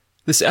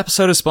This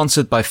episode is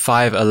sponsored by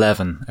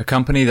 511, a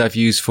company that I've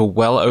used for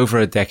well over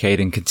a decade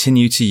and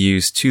continue to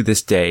use to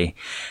this day.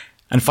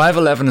 And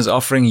 511 is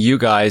offering you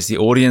guys, the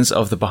audience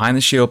of the Behind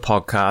the Shield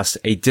podcast,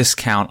 a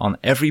discount on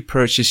every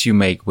purchase you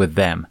make with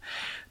them.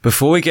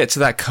 Before we get to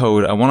that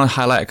code, I want to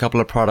highlight a couple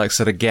of products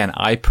that, again,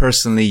 I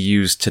personally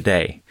use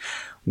today.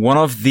 One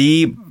of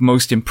the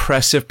most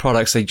impressive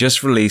products they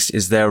just released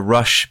is their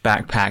Rush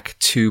Backpack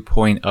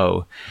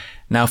 2.0.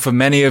 Now, for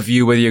many of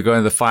you, whether you're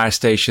going to the fire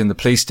station, the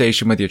police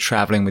station, whether you're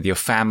traveling with your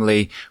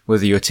family,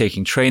 whether you're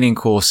taking training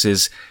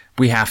courses,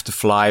 we have to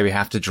fly, we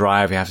have to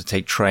drive, we have to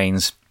take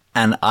trains.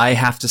 And I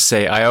have to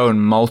say, I own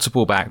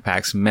multiple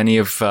backpacks, many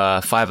of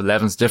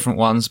 511's different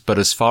ones, but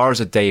as far as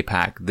a day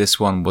pack, this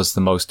one was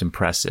the most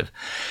impressive.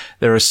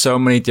 There are so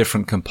many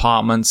different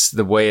compartments.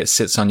 The way it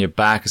sits on your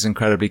back is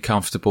incredibly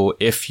comfortable.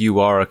 If you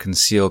are a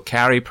concealed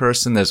carry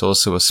person, there's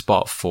also a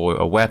spot for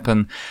a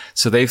weapon.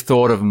 So they've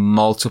thought of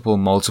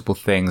multiple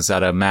things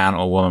that a man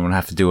or woman would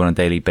have to do on a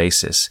daily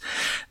basis.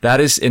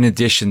 That is in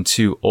addition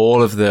to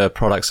all of the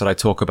products that I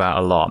talk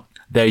about a lot.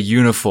 Their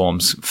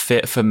uniforms,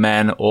 fit for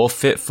men or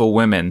fit for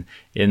women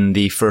in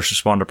the first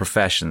responder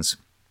professions.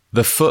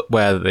 The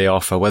footwear that they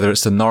offer, whether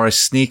it's the Norris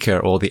sneaker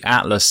or the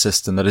Atlas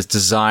system that is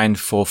designed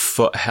for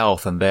foot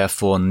health and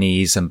therefore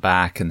knees and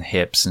back and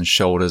hips and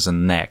shoulders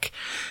and neck.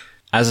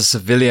 As a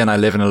civilian, I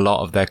live in a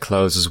lot of their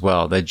clothes as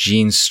well. Their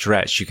jeans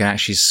stretch. You can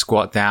actually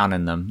squat down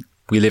in them.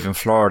 We live in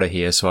Florida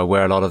here, so I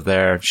wear a lot of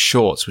their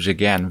shorts, which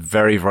again,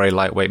 very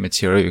lightweight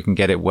material. You can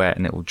get it wet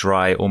and it will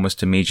dry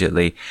almost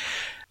immediately.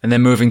 And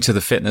then moving to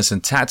the fitness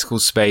and tactical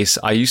space,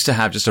 I used to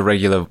have just a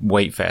regular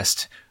weight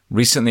vest.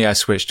 Recently, I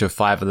switched to a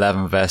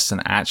 511 vest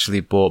and actually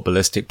bought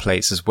ballistic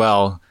plates as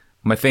well.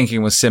 My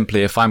thinking was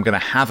simply, if I'm going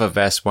to have a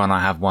vest, why not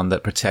have one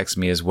that protects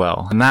me as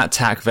well? And that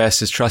TAC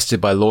vest is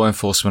trusted by law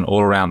enforcement all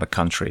around the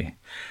country.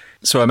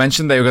 So I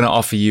mentioned they were going to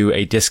offer you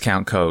a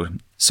discount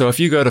code. So if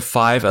you go to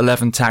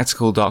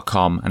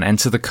 511tactical.com and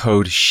enter the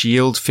code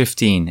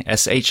SHIELD15,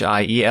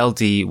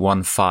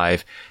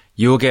 SHIELD15,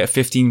 you will get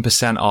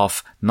 15%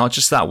 off, not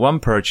just that one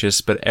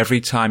purchase, but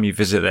every time you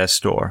visit their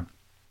store.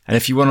 And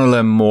if you want to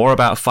learn more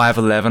about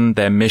 511,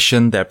 their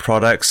mission, their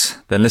products,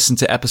 then listen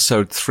to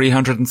episode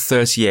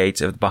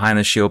 338 of the Behind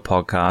the Shield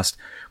podcast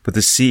with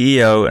the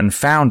CEO and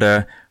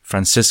founder,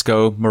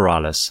 Francisco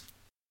Morales.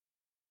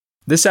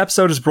 This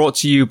episode is brought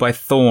to you by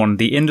Thorne,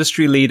 the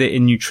industry leader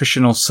in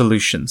nutritional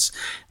solutions.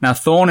 Now,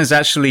 Thorne is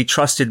actually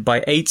trusted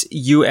by 8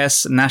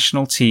 U.S.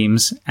 national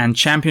teams and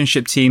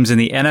championship teams in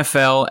the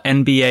NFL,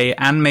 NBA,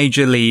 and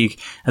Major League,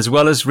 as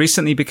well as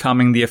recently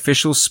becoming the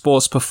official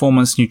sports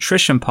performance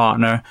nutrition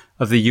partner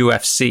of the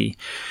UFC.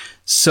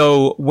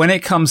 So when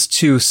it comes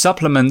to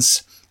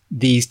supplements,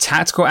 the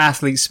tactical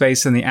athlete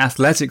space and the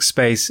athletic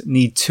space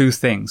need two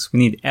things. We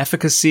need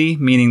efficacy,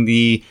 meaning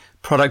the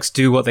products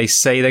do what they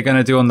say they're going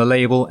to do on the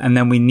label, and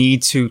then we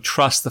need to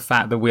trust the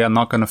fact that we are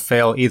not going to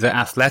fail either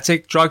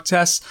athletic drug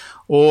tests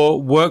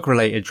or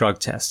work-related drug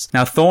tests.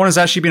 Now, Thorne has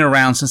actually been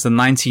around since the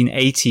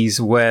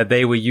 1980s, where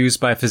they were used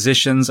by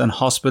physicians and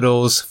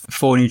hospitals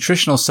for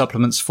nutritional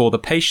supplements for the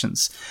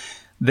patients.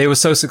 They were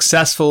so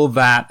successful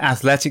that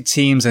athletic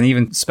teams and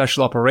even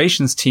special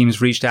operations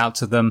teams reached out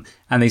to them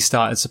and they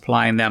started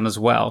supplying them as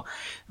well.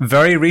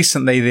 Very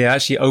recently, they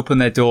actually opened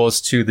their doors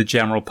to the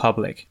general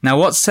public. Now,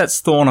 what sets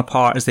Thorne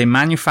apart is they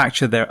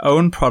manufacture their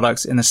own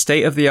products in a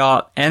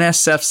state-of-the-art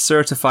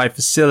NSF-certified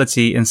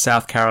facility in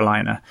South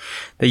Carolina.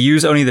 They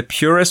use only the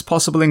purest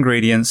possible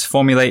ingredients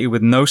formulated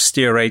with no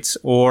stearates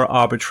or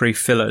arbitrary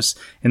fillers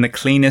in the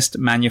cleanest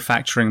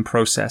manufacturing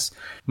process.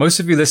 Most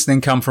of you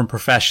listening come from a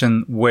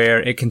profession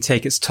where it can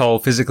take its toll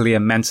physically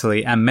and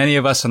mentally, and many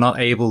of us are not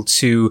able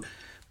to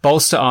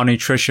bolster our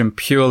nutrition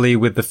purely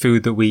with the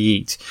food that we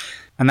eat.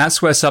 And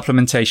that's where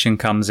supplementation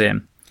comes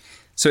in.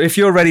 So if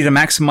you're ready to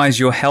maximize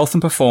your health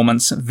and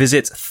performance,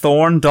 visit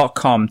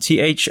thorne.com,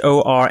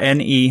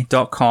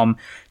 thorne.com.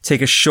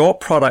 Take a short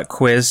product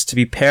quiz to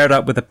be paired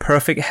up with the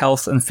perfect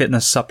health and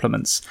fitness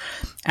supplements.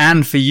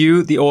 And for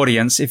you, the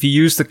audience, if you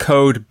use the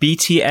code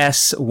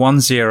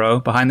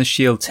BTS10, Behind the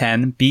Shield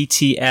 10,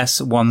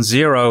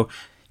 BTS10,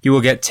 you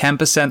will get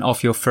 10%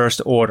 off your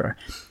first order.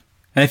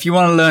 And if you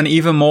want to learn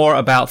even more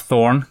about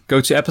Thorne,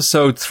 go to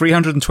episode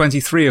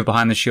 323 of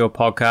Behind the Shield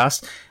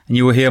podcast, and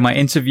you will hear my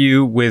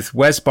interview with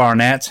Wes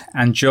Barnett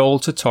and Joel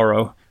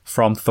Totoro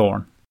from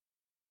Thorne.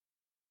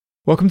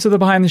 Welcome to the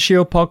Behind the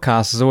Shield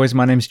podcast. As always,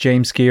 my name is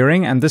James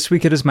Gearing, and this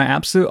week it is my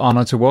absolute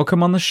honor to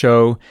welcome on the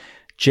show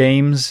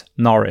James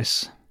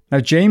Norris. Now,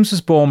 James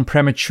was born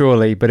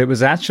prematurely, but it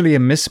was actually a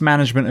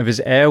mismanagement of his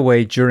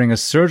airway during a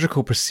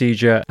surgical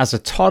procedure as a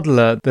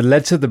toddler that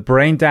led to the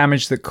brain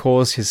damage that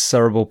caused his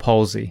cerebral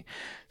palsy.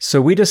 So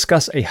we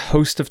discuss a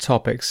host of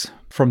topics,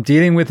 from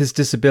dealing with his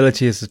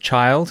disability as a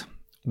child,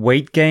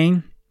 weight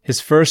gain, his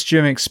first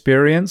gym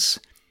experience,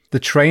 the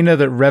trainer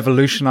that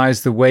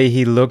revolutionized the way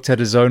he looked at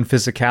his own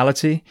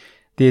physicality,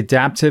 the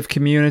adaptive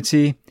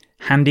community,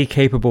 Handi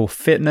Capable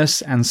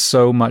Fitness, and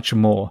so much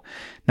more.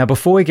 Now,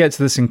 before we get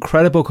to this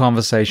incredible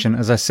conversation,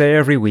 as I say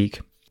every week,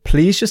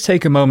 please just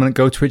take a moment and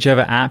go to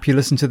whichever app you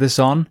listen to this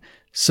on,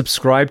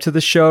 subscribe to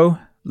the show,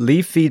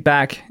 leave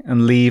feedback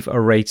and leave a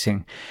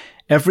rating.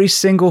 Every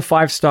single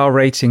 5-star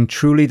rating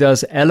truly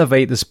does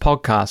elevate this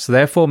podcast,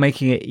 therefore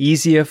making it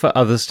easier for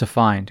others to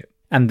find.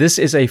 And this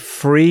is a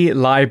free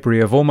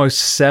library of almost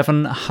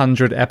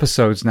 700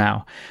 episodes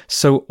now.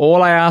 So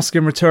all I ask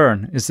in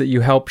return is that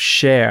you help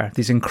share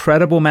these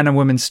incredible men and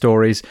women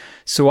stories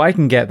so I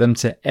can get them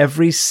to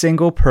every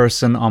single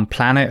person on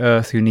planet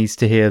Earth who needs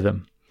to hear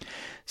them.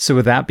 So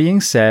with that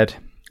being said,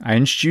 I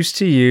introduce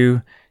to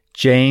you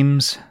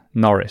James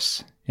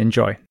Norris.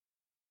 Enjoy.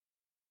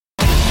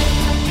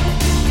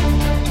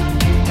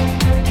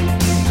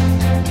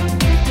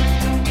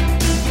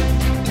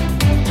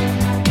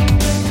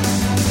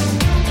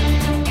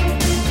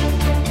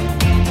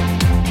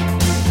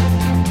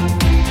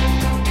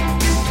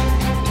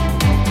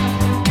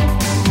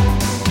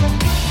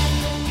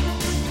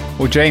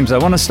 Well, James, I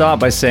want to start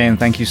by saying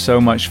thank you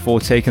so much for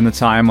taking the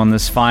time on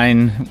this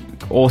fine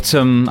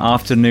autumn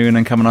afternoon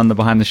and coming on the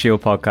Behind the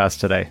Shield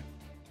podcast today.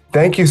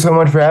 Thank you so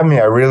much for having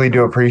me. I really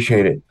do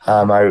appreciate it.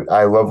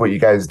 I love what you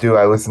guys do.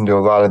 I listen to a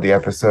lot of the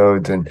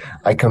episodes, and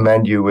I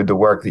commend you with the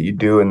work that you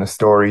do and the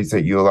stories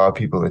that you allow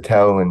people to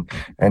tell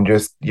and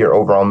just your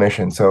overall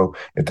mission. So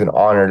it's an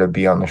honor to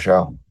be on the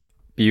show.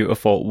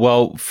 Beautiful.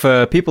 Well,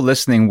 for people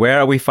listening, where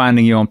are we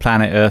finding you on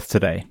planet Earth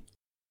today?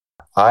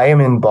 I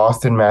am in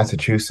Boston,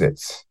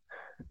 Massachusetts.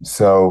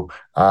 So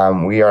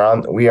we are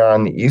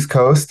on the East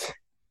Coast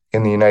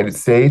in the United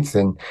States,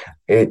 and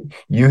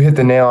you hit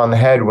the nail on the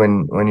head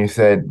when you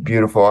said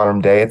beautiful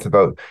autumn day. It's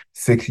about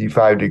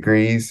 65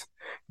 degrees.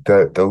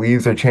 The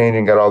leaves are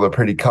changing, got all the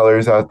pretty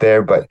colors out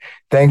there, but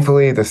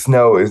thankfully the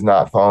snow is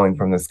not falling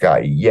from the sky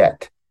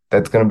yet.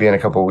 That's going to be in a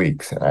couple of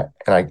weeks,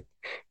 and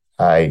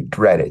I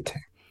dread it.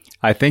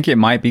 I think it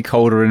might be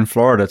colder in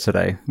Florida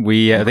today.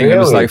 I think it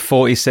was like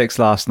 46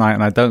 last night,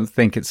 and I don't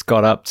think it's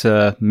got up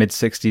to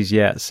mid-60s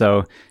yet.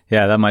 So,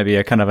 yeah, that might be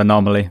a kind of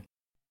anomaly.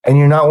 And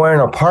you're not wearing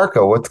a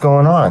parka. What's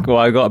going on? Well,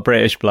 I got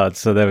British blood,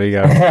 so there we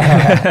go.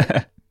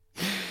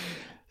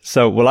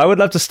 So, I would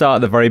love to start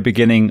at the very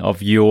beginning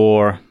of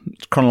your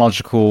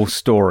chronological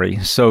story.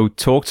 So,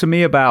 talk to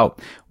me about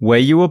where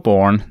you were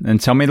born,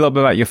 and tell me a little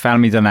bit about your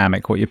family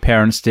dynamic, what your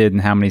parents did,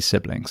 and how many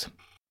siblings.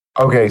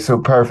 Okay, so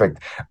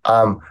perfect.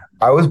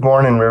 I was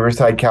born in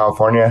Riverside,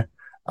 California.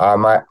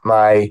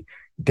 My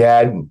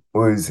dad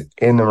was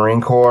in the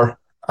Marine Corps.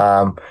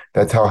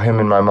 That's how him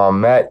and my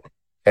mom met.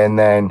 And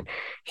then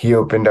he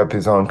opened up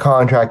his own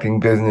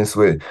contracting business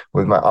with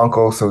my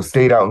uncle. So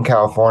stayed out in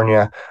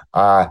California.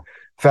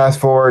 Fast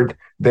forward,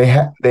 they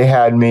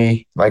had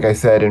me, like I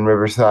said, in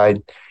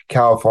Riverside,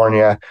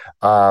 California.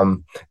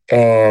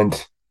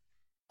 And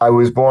I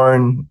was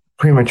born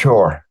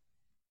premature,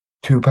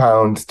 2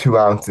 pounds, 2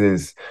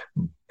 ounces.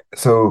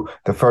 So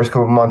the first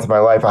couple of months of my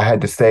life, I had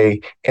to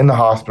stay in the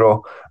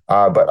hospital.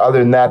 But other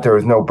than that, there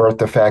was no birth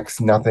defects,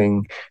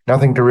 nothing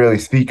to really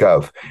speak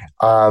of.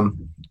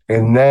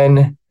 And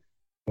then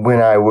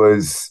when I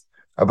was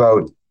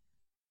about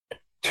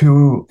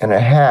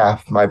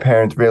 2.5, my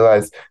parents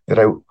realized that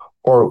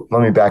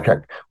let me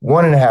backtrack.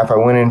 1.5,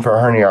 I went in for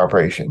a hernia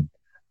operation.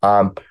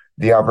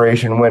 The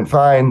operation went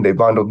fine. They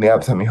bundled me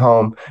up, sent me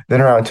home.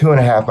 Then around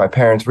 2.5, my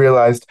parents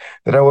realized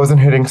that I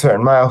wasn't hitting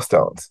certain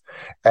milestones.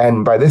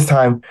 And by this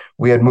time,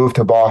 we had moved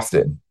to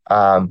Boston.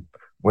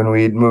 When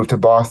we had moved to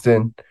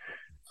Boston,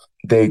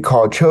 they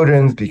called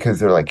Children's because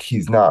they're like,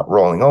 he's not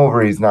rolling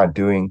over. He's not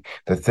doing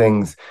the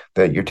things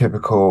that your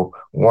typical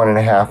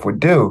 1.5 would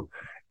do.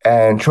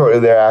 And shortly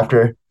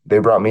thereafter, they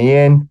brought me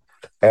in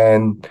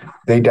and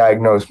they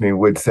diagnosed me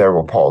with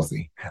cerebral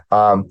palsy.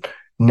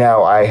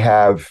 Now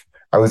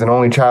I was an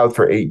only child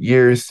for 8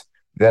 years.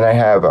 Then I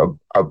have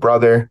a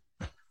brother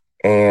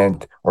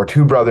or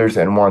 2 brothers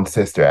and 1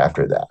 sister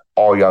after that,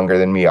 all younger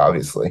than me,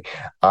 obviously.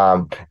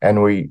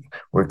 And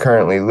we're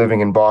currently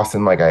living in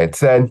Boston, like I had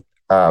said.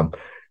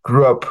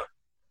 Grew up,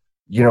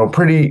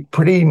 pretty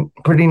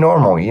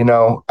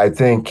normal. I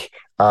think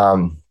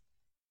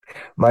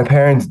my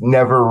parents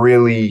never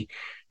really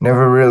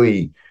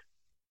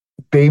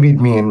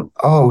babied me and,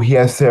 oh, he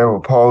has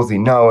cerebral palsy.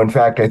 No, in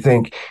fact, I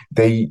think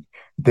they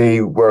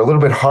were a little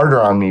bit harder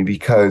on me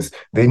because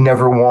they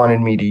never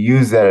wanted me to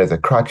use that as a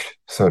crutch,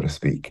 so to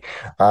speak.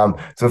 So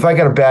if I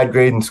got a bad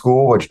grade in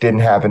school, which didn't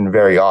happen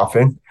very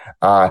often,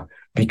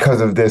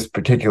 because of this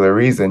particular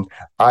reason,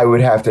 I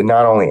would have to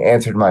not only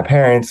answer to my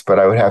parents, but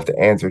I would have to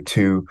answer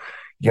to,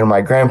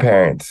 my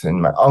grandparents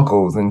and my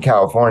uncles in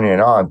California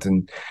and aunts,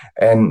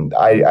 and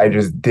I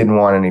just didn't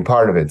want any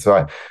part of it.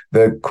 So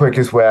the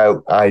quickest way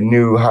I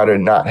knew how to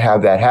not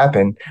have that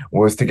happen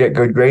was to get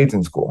good grades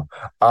in school.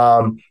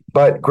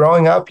 But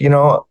growing up,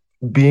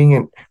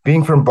 being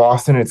from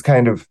Boston, it's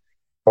kind of,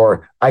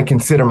 or I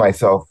consider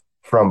myself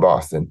from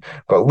Boston,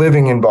 but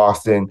living in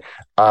Boston,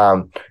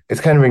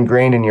 it's kind of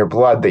ingrained in your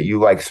blood that you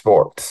like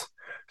sports.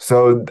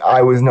 So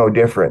I was no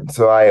different.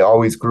 So I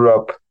always grew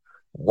up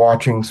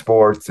watching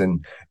sports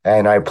and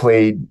I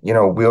played,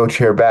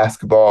 wheelchair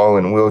basketball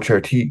and wheelchair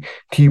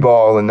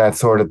t-ball and that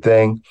sort of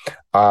thing.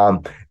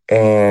 And,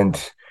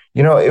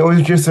 it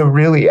was just a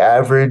really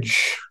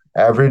average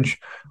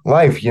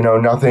life,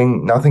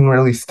 nothing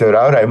really stood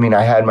out. I mean,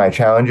 I had my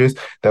challenges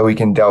that we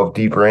can delve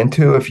deeper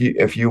into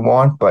if you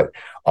want, but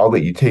I'll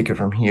let you take it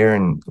from here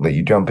and let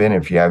you jump in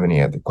if you have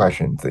any other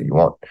questions that you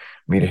want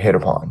me to hit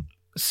upon.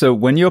 So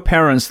when your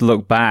parents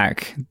look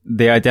back,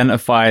 they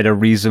identified a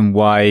reason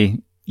why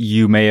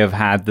you may have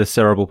had the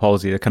cerebral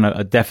palsy, a kind of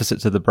a deficit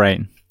to the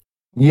brain.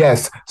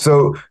 Yes.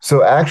 So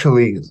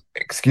actually,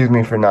 excuse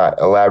me for not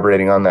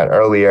elaborating on that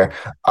earlier.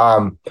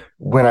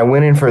 When I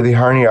went in for the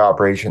hernia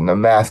operation, the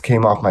mask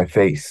came off my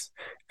face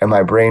and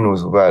my brain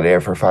was without air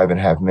for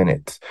 5.5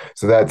 minutes.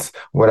 So that's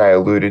what I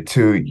alluded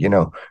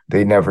to.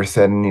 They never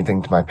said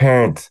anything to my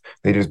parents.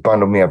 They just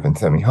bundled me up and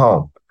sent me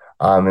home.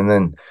 And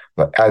then,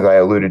 but as I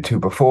alluded to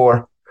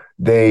before,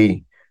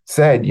 they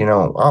said,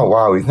 oh,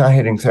 wow, he's not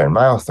hitting certain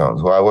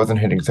milestones. Well, I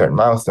wasn't hitting certain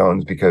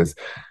milestones because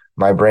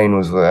my brain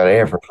was without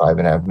air for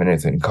 5.5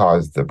 minutes and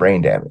caused the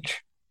brain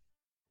damage.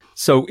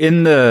 So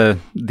in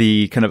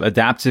the kind of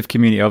adaptive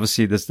community,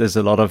 obviously there's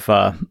a lot of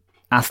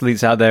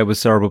athletes out there with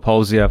cerebral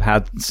palsy. I've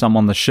had some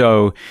on the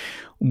show.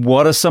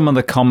 What are some of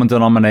the common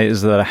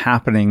denominators that are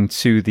happening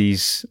to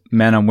these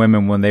men and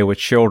women when they were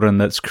children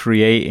that's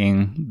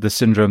creating the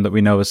syndrome that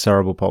we know as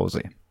cerebral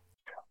palsy?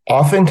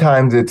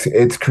 Oftentimes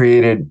it's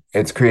created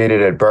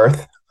at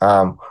birth,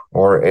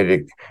 or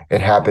it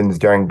happens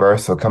during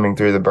birth. So coming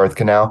through the birth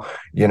canal,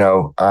 they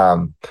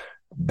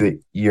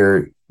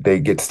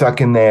get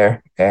stuck in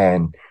there,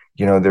 and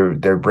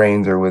their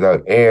brains are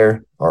without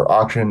air or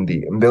oxygen.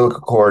 The umbilical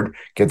cord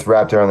gets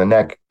wrapped around the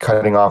neck,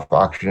 cutting off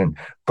oxygen.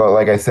 But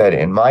like I said,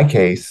 in my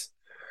case,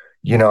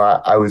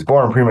 I was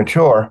born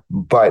premature,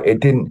 but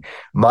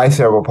my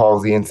cerebral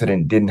palsy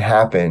incident didn't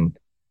happen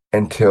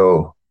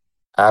until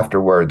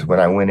afterwards when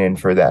I went in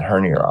for that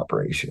hernia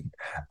operation.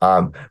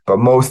 But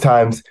most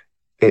times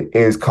it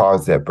is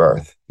caused at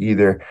birth,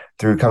 either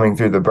through coming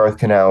through the birth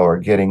canal or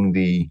getting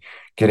the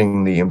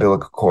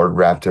umbilical cord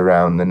wrapped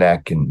around the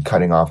neck and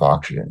cutting off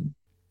oxygen.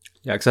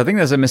 Yeah, because I think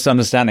there's a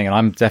misunderstanding, and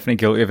I'm definitely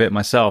guilty of it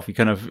myself. You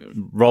kind of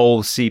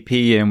roll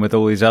CP in with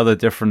all these other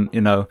different,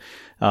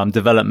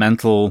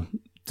 developmental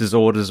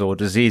disorders or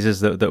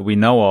diseases that we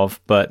know of,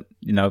 but,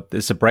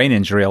 it's a brain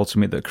injury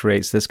ultimately that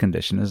creates this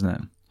condition, isn't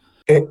it?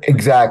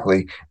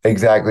 Exactly.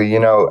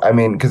 I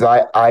mean, because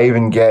I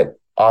even get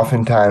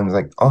oftentimes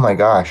like, oh my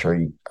gosh, are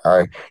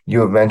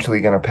you eventually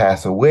going to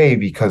pass away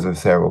because of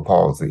cerebral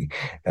palsy?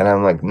 And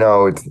I'm like,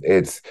 no,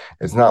 it's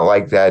not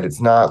like that. It's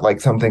not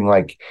like something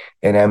like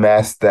an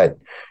MS that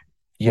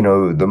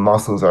the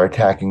muscles are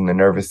attacking the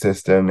nervous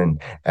system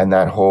and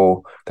that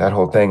whole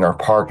thing, or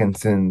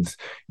Parkinson's,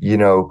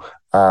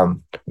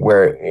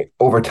 where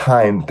over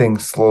time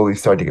things slowly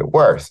start to get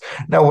worse.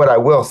 Now, what I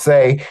will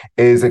say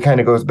is it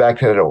kind of goes back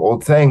to that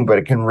old saying, but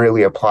it can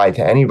really apply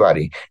to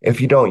anybody. If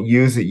you don't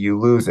use it, you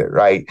lose it,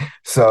 right?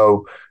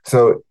 So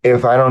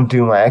if I don't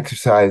do my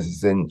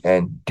exercises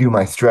and do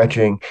my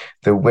stretching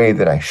the way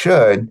that I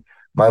should,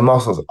 my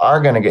muscles are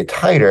going to get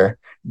tighter.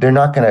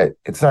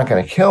 It's not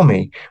going to kill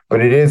me,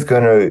 but it is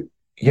going to,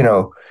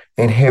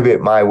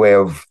 inhibit my way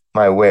of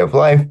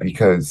life,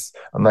 because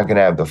I'm not going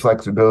to have the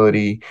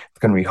flexibility. It's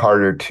going to be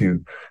harder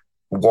to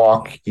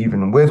walk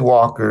even with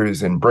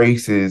walkers and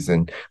braces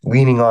and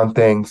leaning on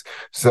things.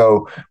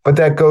 So, but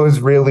that goes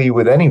really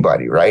with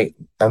anybody, right?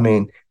 I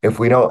mean, if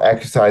we don't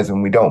exercise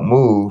and we don't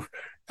move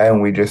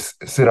and we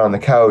just sit on the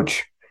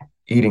couch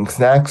eating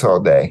snacks all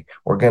day,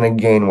 we're going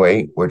to gain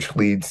weight, which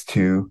leads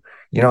to,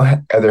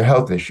 other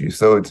health issues.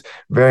 So it's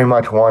very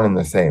much one and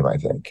the same, I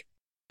think.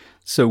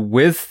 So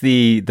with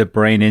the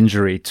brain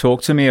injury,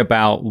 talk to me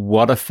about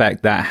what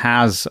effect that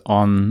has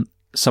on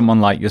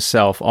someone like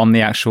yourself, on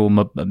the actual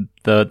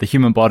the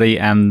human body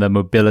and the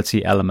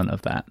mobility element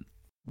of that.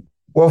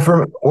 Well,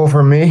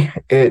 for me,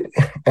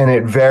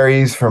 it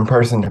varies from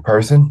person to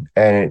person,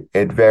 and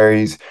it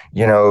varies.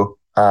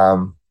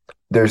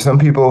 There's some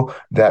people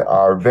that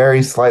are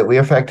very slightly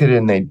affected,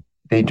 and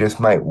they just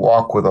might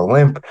walk with a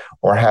limp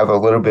or have a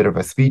little bit of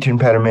a speech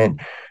impediment.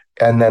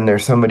 And then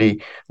there's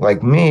somebody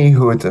like me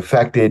who it's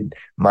affected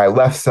my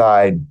left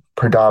side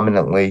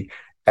predominantly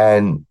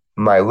and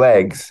my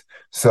legs.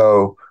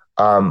 So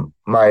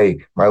my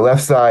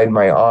left side,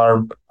 my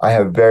arm, I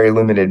have very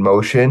limited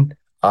motion.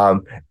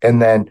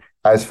 And then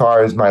as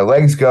far as my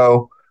legs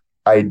go,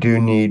 I do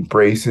need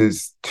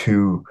braces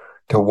to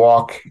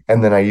walk,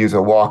 and then I use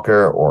a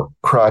walker or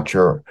crutch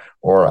or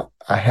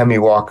a hemi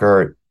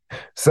walker,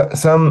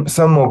 some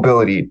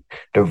mobility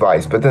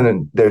device. But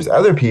then there's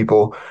other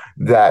people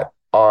that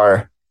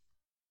are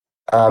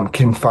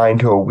confined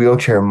to a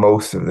wheelchair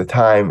most of the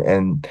time,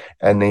 and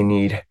they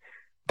need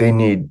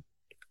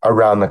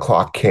around the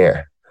clock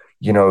care.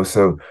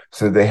 So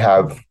they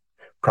have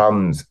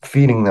problems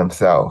feeding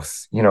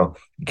themselves,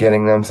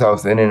 getting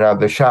themselves in and out of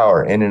the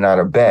shower, in and out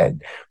of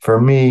bed. For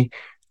me,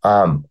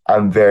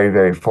 I'm very,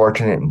 very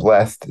fortunate and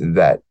blessed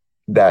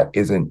that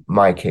isn't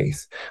my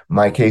case.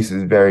 My case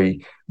is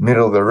very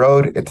middle of the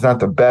road. It's not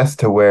the best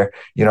to where,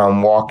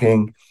 I'm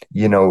walking,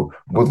 with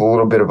a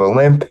little bit of a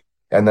limp,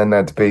 and then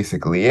that's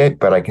basically it.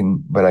 But I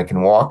can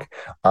walk.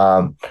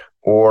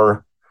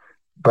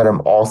 But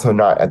I'm also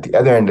not at the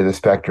other end of the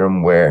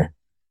spectrum where,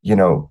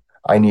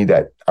 I need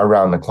that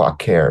around the clock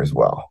care as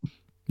well.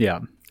 Yeah.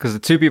 Because the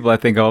two people I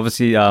think are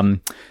obviously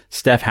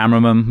Steph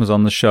Hammerman was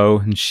on the show,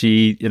 and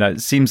she,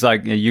 it seems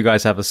like you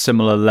guys have a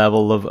similar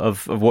level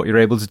of what you're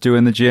able to do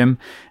in the gym.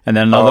 And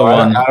then another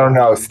one. I don't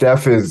know.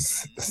 Steph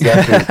is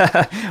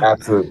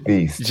absolute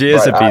beast. She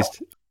is a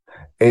beast.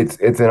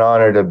 It's an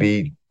honor to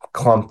be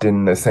clumped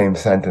in the same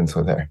sentence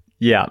with her.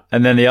 Yeah.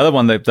 And then the other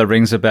one that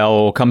rings a bell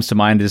or comes to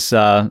mind is,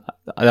 I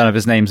don't know if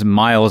his name's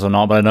Miles or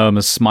not, but I know him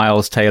as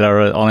Smiles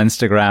Taylor on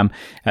Instagram.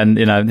 And,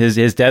 his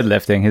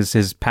deadlifting,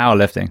 his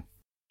powerlifting.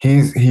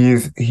 He's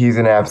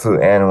an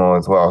absolute animal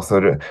as well.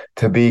 So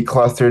to be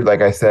clustered,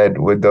 like I said,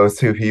 with those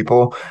two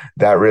people,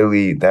 that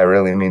really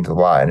means a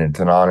lot. And it's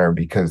an honor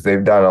because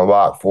they've done a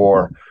lot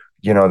for,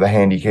 the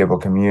Handi Capable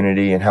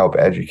community and help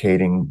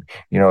educating,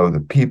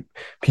 the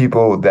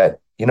people that,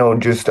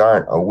 just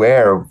aren't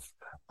aware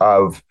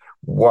of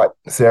what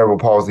cerebral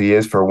palsy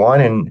is for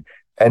one,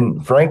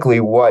 and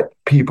frankly, what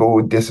people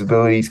with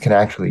disabilities can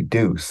actually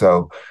do.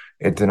 So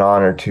it's an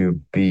honor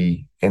to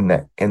be in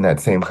that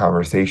same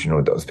conversation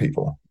with those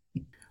people.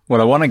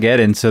 Well, I want to get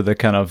into the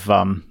kind of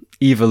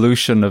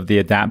evolution of the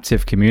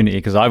adaptive community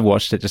because I've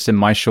watched it just in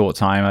my short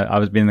time. I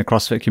was been in the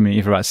CrossFit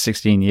community for about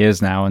 16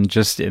 years now, and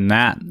just in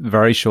that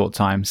very short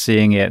time,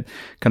 seeing it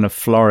kind of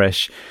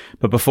flourish.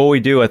 But before we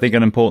do, I think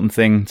an important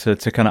thing to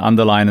kind of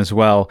underline as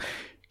well.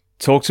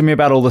 Talk to me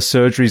about all the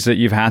surgeries that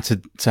you've had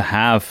to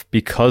have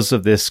because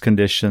of this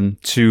condition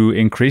to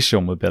increase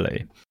your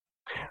mobility.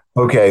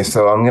 Okay,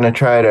 so I'm gonna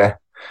try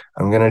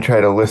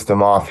to list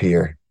them off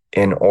here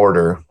in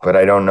order, but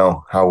I don't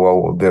know how well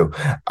we'll do.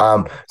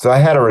 So I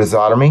had a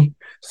rhizotomy.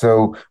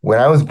 So when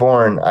I was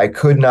born, I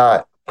could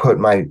not put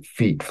my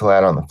feet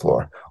flat on the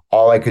floor.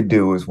 All I could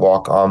do was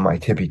walk on my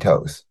tippy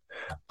toes.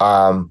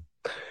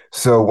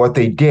 So what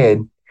they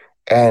did,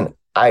 and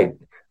I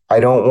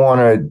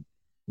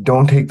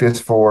don't take this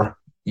for,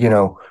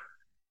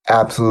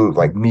 absolute,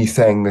 like me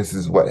saying this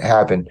is what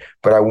happened,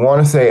 but I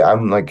want to say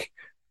I'm like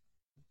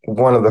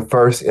one of the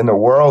first in the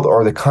world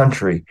or the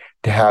country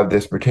to have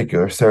this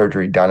particular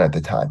surgery done at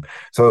the time.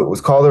 So it was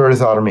called a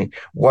rhizotomy.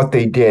 What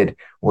they did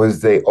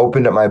was they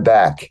opened up my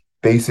back,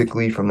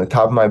 basically from the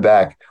top of my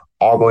back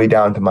all the way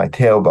down to my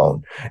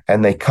tailbone,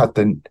 and they cut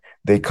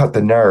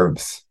the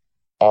nerves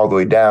all the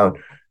way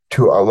down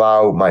to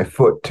allow my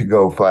foot to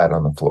go flat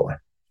on the floor.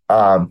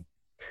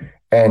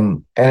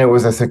 And it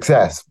was a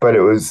success, but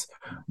it was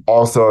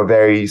also a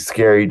very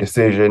scary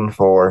decision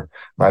for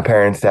my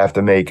parents to have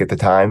to make at the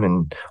time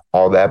and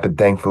all that, but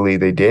thankfully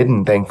they did,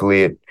 and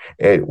thankfully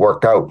it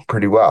worked out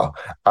pretty well.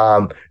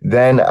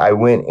 Then I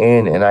went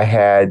in and I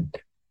had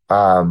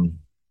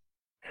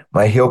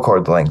my heel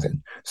cord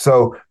lengthened.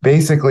 So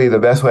basically the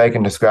best way I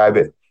can describe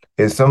it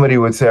is somebody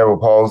with cerebral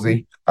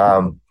palsy,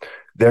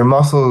 your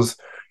muscles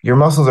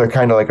are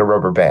kind of like a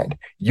rubber band.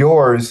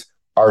 Yours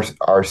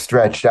are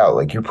stretched out,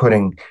 like you're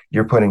putting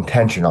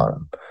tension on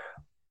them.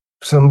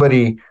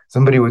 Somebody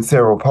with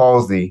cerebral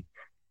palsy,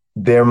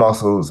 their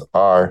muscles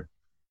are,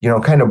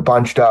 kind of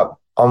bunched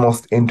up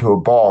almost into a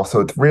ball.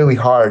 So it's really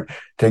hard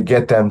to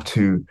get them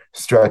to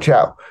stretch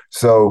out.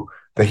 So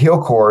the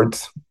heel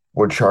cords,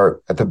 which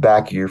are at the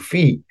back of your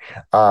feet,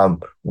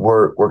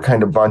 were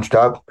kind of bunched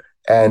up.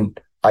 And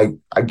I,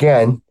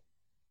 again,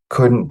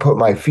 couldn't put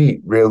my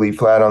feet really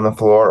flat on the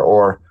floor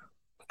or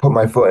put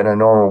my foot in a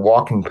normal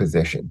walking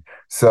position.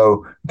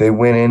 So they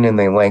went in and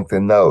they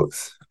lengthened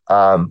those.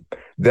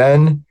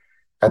 Then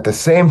at the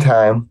same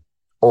time,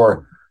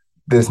 or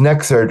this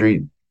next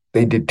surgery,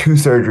 they did two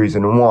surgeries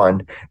in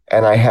one,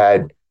 and I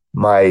had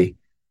my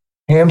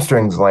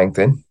hamstrings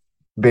lengthened,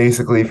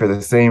 basically for the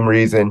same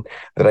reason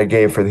that I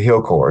gave for the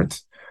heel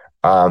cords.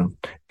 And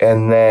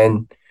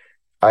then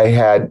I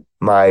had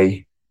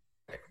my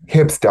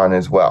hips done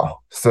as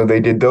well. So they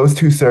did those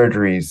two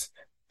surgeries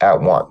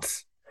at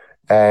once.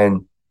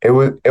 And it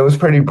was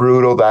pretty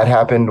brutal. That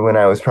happened when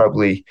I was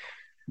probably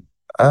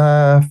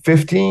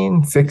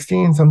 15,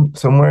 16,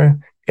 somewhere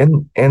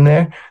in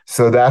there.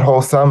 So that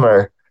whole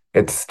summer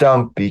it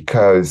stunk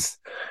because,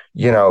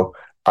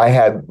 I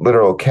had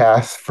literal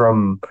casts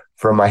from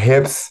my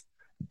hips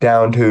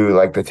down to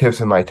like the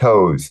tips of my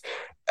toes.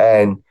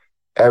 And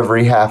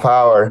every half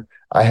hour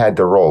I had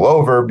to roll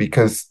over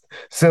because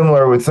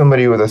similar with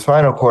somebody with a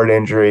spinal cord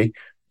injury,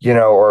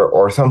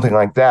 or something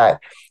like that,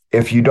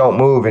 if you don't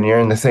move and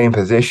you're in the same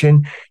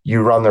position,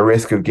 you run the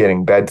risk of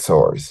getting bed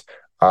sores.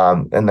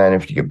 And then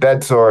if you get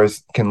bed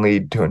sores, it can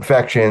lead to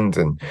infections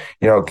and,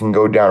 it can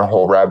go down a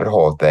whole rabbit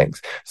hole of things.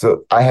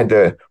 So I had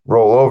to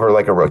roll over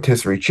like a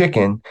rotisserie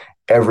chicken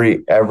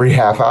every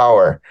half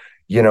hour,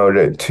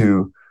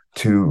 to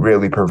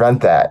really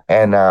prevent that.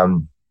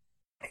 And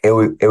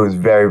it was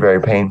very,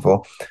 very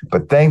painful.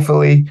 But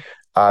thankfully,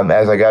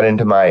 as I got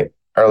into my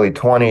early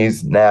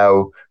 20s,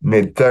 now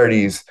mid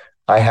 30s,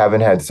 I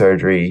haven't had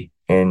surgery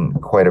in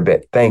quite a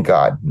bit. Thank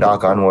God.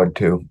 Knock on wood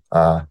too.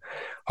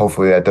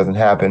 Hopefully that doesn't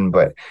happen.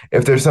 But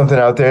if there's something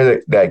out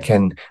there that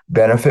can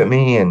benefit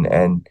me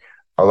and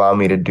allow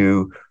me to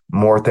do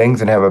more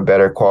things and have a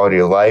better quality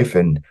of life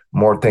and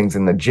more things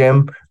in the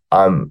gym,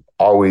 I'm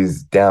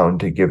always down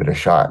to give it a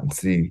shot and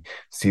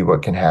see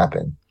what can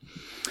happen.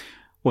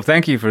 Well,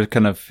 thank you for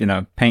kind of,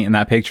 painting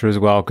that picture as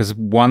well. Because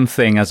one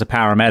thing as a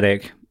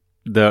paramedic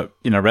that,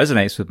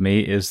 resonates with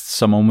me is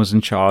someone was in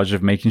charge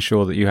of making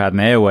sure that you had an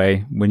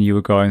airway when you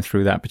were going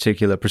through that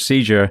particular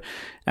procedure.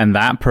 And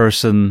that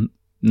person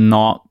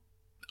not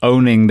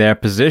owning their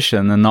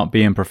position and not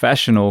being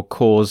professional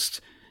caused,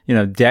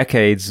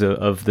 decades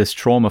of this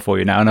trauma for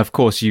you now. And of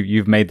course,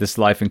 you've made this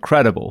life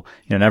incredible.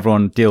 And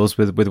everyone deals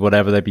with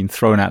whatever they've been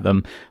thrown at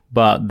them.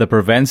 But the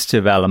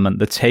preventative element,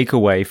 the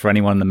takeaway for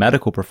anyone in the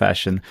medical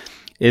profession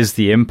is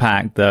the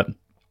impact that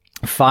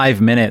 5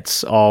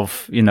 minutes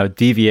of,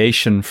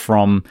 deviation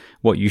from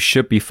what you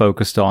should be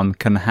focused on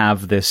can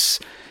have this,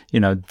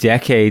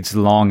 decades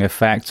long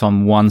effect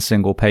on one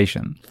single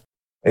patient.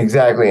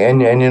 Exactly.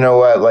 And you know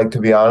what, like, to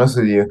be honest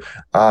with you,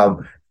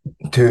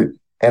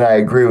 and I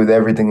agree with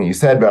everything that you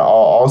said, but I'll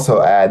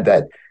also add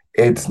that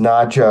it's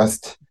not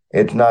just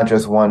the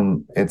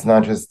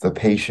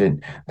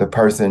patient, the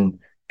person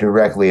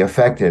directly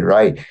affected,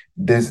 right?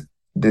 This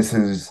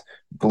is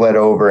bled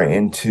over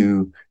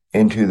into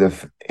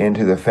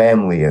the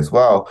family as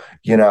well,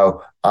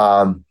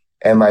 and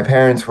my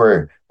parents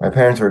were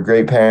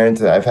great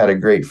parents. I've had a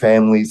great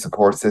family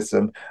support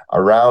system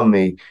around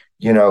me,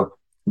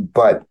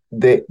 but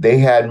they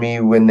had me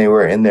when they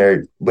were in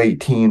their late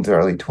teens,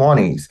 early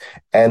 20s,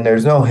 and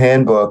there's no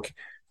handbook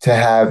to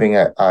having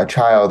a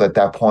child at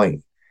that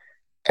point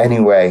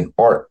anyway,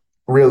 or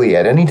really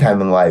at any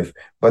time in life.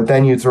 But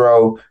then you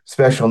throw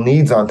special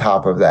needs on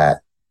top of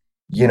that.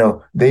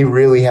 They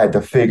really had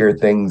to figure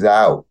things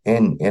out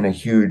in a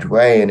huge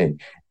way.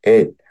 And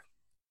it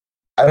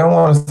I don't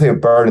want to say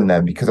it burdened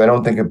them, because I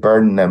don't think it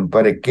burdened them,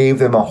 but it gave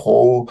them a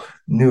whole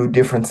new,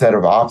 different set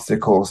of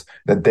obstacles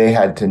that they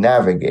had to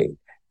navigate.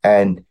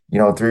 And,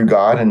 through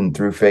God and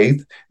through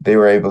faith, they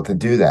were able to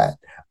do that.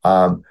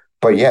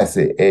 But yes,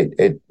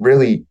 it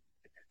really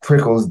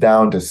trickles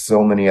down to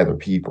so many other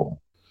people.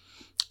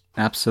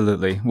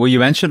 Absolutely. Well, you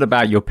mentioned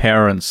about your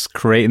parents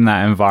creating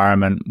that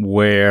environment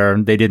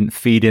where they didn't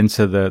feed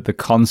into the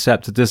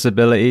concept of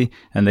disability,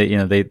 and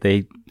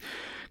they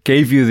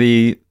gave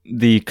you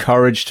the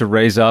courage to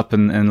raise up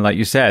and like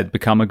you said,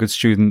 become a good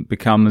student,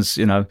 become as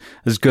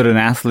good an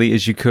athlete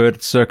as you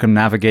could,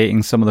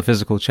 circumnavigating some of the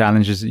physical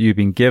challenges that you've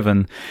been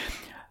given.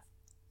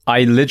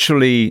 I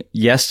literally,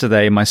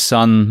 yesterday, my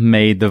son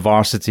made the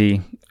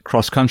varsity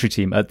cross-country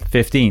team at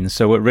 15.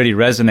 So it really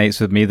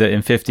resonates with me that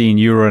in 15,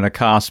 you were in a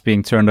cast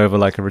being turned over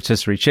like a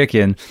rotisserie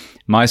chicken.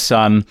 My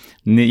son,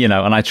 and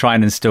I try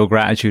and instill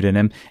gratitude in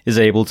him, is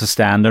able to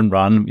stand and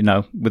run,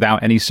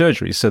 without any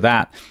surgery. So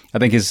that, I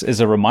think, is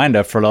a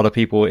reminder for a lot of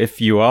people. If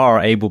you are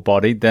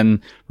able-bodied,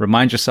 then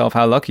remind yourself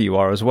how lucky you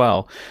are as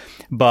well.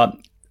 But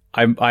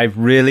I'm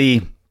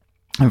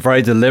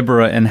very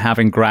deliberate in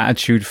having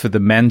gratitude for the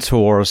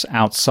mentors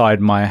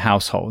outside my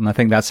household. And I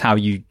think that's how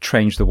you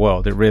change the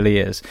world. It really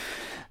is.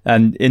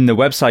 And in the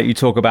website, you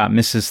talk about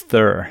Mrs.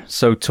 Thur.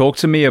 So talk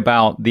to me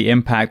about the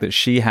impact that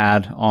she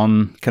had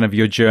on kind of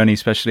your journey,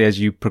 especially as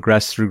you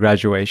progressed through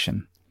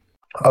graduation.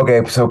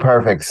 Okay, so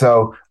perfect.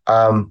 So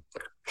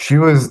she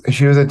was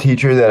a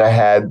teacher that I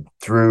had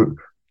through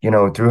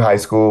high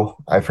school.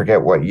 I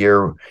forget what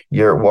year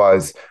it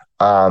was,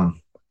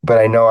 but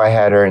I know I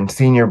had her in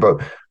senior,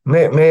 but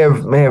may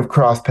have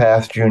crossed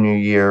paths junior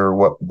year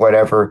or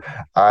whatever.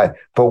 But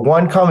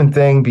one common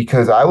thing,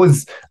 because I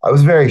was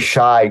very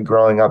shy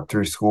growing up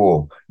through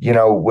school,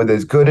 with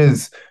as good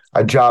as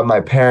a job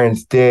my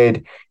parents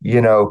did,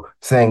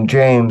 saying,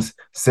 James,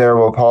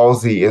 cerebral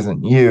palsy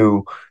isn't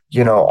you,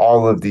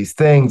 all of these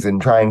things, and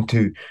trying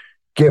to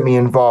get me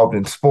involved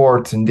in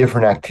sports and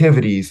different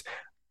activities.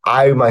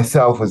 I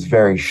myself was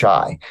very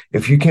shy.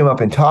 If you came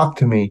up and talked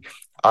to me,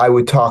 I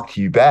would talk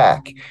to you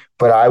back,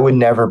 but I would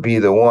never be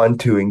the one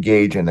to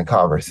engage in the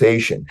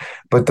conversation.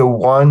 But the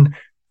one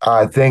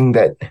thing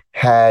that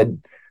had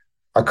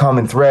a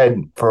common thread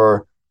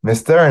for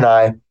Miss Thur and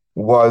I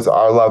was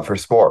our love for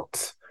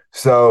sports.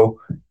 So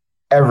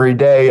every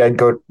day I'd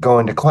go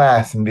into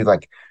class and be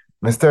like,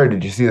 Miss Thur,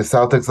 did you see the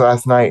Celtics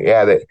last night?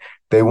 Yeah,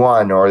 they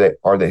won, or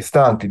they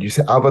stunk. Did you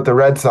see? How about the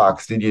Red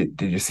Sox? Did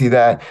you see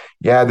that?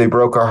 Yeah, they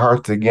broke our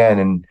hearts again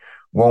and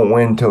won't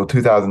win till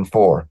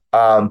 2004.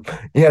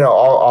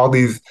 All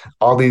these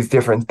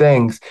different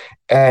things.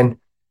 And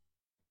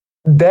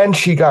then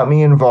she got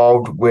me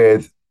involved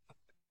with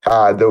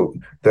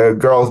the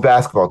girls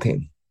basketball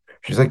team.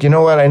 She's like, you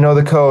know what? I know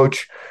the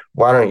coach.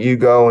 Why don't you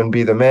go and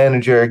be the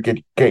manager?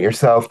 Get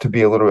yourself to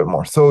be a little bit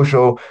more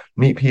social,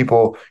 meet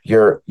people.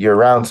 You're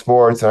around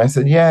sports. And I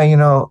said, yeah,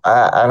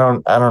 I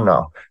don't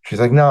know.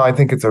 She's like, no, I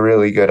think it's a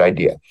really good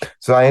idea.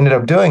 So I ended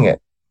up doing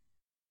it.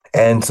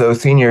 And so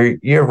senior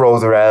year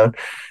rolls around,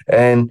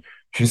 and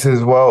she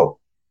says, well,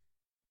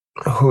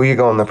 who are you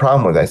going to the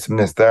prom with? I said,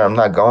 Miss Thur, I'm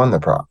not going to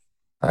the prom.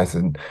 I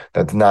said,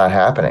 that's not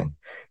happening.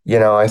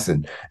 I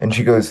said, and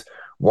she goes,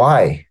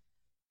 why?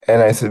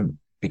 And I said,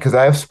 because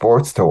I have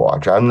sports to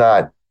watch. I'm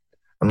not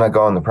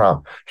going to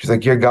prom. She's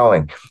like, you're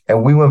going.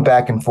 And we went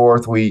back and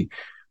forth. We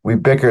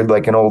bickered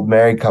like an old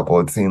married couple,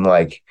 it seemed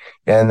like.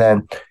 And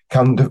then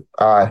come to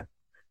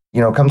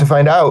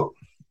find out,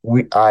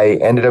 I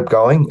ended up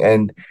going.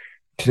 And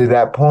to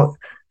that point,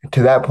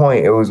 to that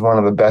point, it was one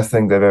of the best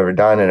things I've ever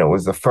done. And it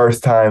was the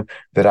first time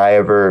that I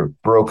ever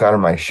broke out of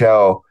my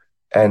shell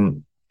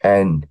and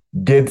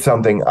did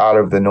something out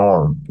of the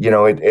norm.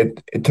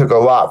 It took a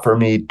lot for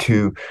me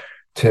to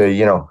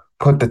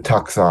put the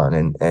tux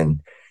on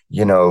and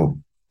you know,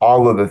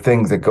 all of the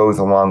things that goes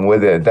along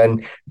with it,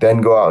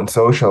 then go out and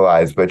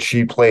socialize. But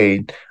she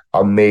played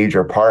a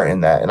major part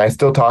in that. And I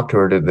still talk to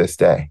her to this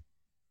day.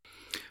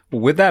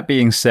 With that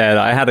being said,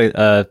 I had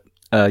a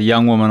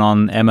young woman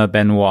on, Emma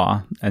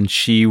Benoit, and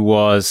she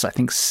was, I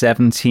think,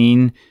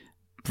 17,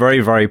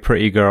 very, very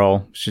pretty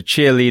girl. She's a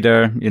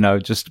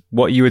cheerleader, just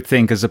what you would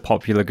think as a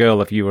popular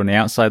girl if you were on the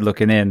outside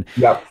looking in.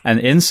 Yep. And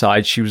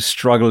inside, she was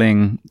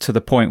struggling to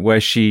the point where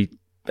she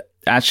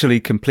actually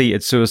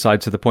completed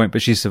suicide to the point,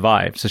 but she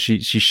survived. So she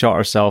shot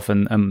herself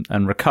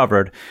and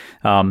recovered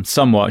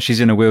somewhat. She's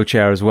in a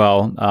wheelchair as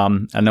well,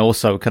 and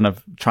also kind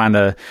of trying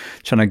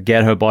to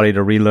get her body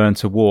to relearn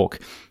to walk.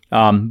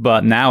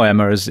 But now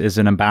Emma is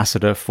an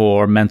ambassador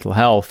for mental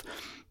health.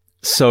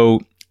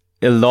 So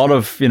a lot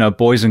of,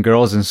 boys and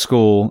girls in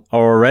school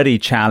are already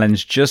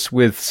challenged just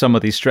with some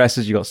of these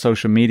stresses. You got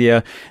social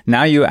media.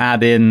 Now you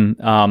add in,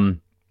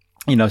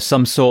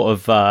 some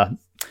sort of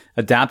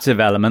adaptive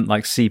element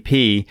like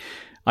CP.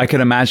 I can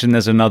imagine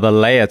there's another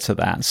layer to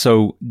that.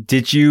 So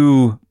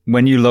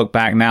when you look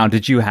back now,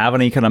 did you have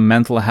any kind of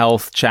mental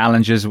health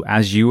challenges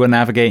as you were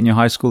navigating your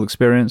high school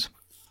experience?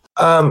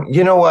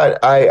 You know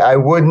what? I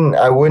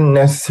wouldn't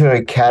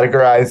necessarily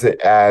categorize it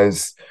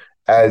as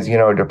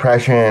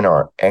depression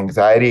or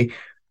anxiety,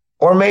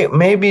 or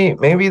maybe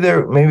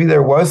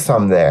there was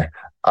some there.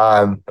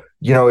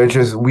 It's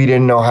just we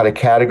didn't know how to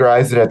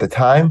categorize it at the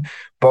time.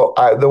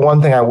 But the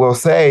one thing I will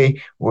say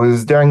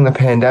was during the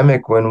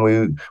pandemic when we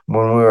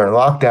were in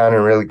lockdown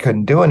and really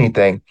couldn't do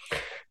anything,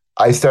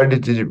 I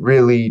started to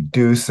really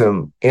do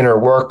some inner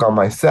work on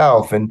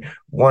myself. And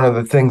one of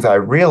the things I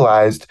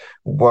realized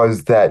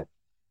was that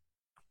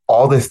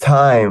all this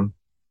time,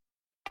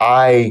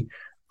 I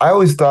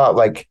always thought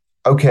like,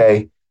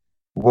 okay,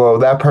 well,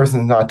 that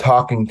person's not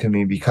talking to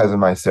me because of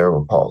my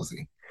cerebral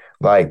palsy,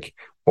 like,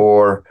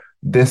 or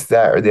this,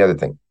 that, or the other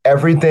thing.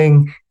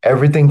 Everything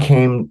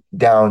came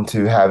down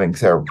to having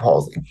cerebral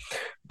palsy.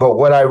 But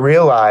what I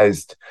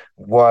realized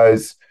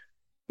was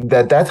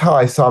that that's how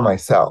I saw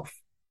myself.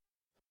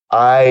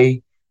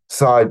 I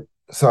saw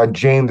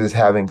James as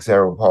having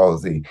cerebral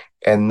palsy,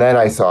 and then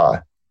I saw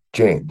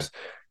James,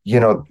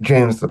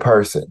 James the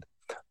person.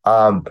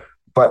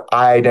 But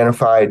I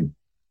identified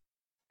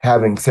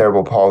having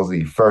cerebral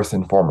palsy first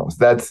and foremost.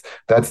 That's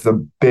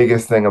the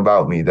biggest thing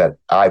about me that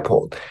I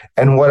pulled.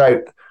 And what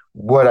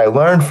I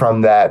learned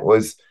from that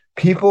was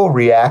people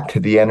react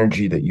to the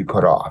energy that you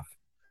put off.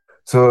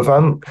 So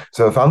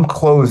if I'm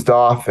closed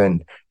off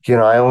and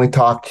I only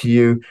talk to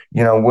you,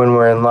 when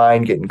we're in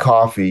line getting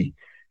coffee,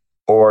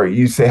 or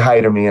you say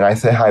hi to me and I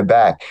say hi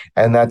back,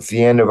 and that's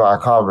the end of our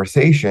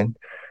conversation,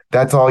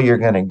 that's all you're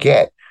gonna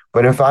get.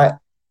 But if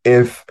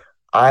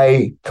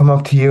I come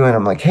up to you and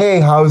I'm like, hey,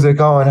 how's it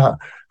going?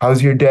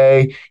 How's your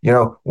day?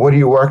 What are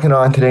you working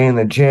on today in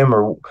the gym,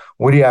 or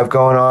what do you have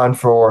going on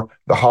for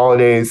the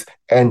holidays?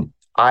 And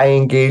I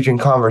engage in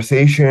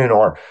conversation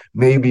or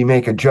maybe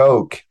make a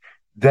joke,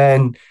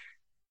 then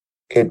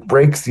it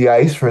breaks the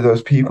ice for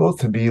those people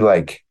to be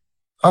like,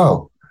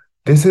 oh,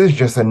 this is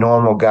just a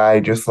normal guy,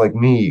 just like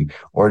me,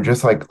 or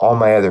just like all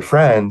my other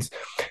friends.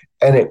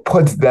 And it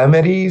puts them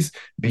at ease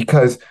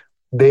because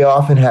they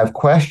often have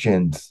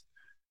questions,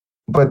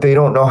 but they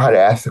don't know how to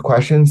ask the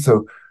questions.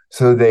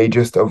 So they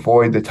just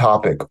avoid the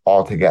topic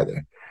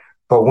altogether.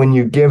 But when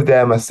you give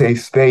them a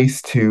safe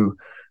space to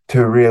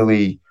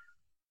really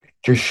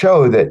just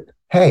show that,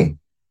 hey,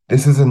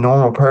 this is a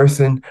normal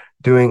person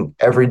doing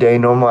everyday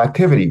normal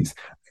activities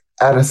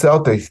at a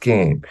Celtics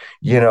game,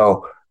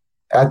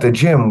 at the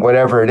gym,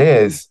 whatever it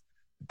is,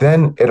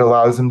 then it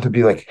allows them to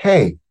be like,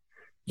 hey,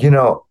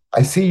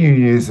 I see you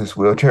use this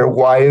wheelchair.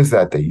 Why is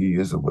that you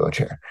use a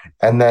wheelchair?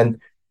 And then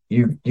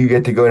you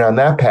get to go down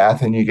that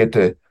path and you get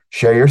to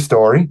share your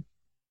story.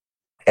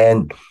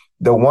 And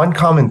the one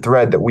common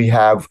thread that we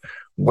have,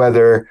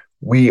 whether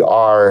we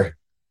are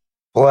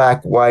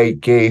black, white,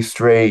 gay,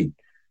 straight,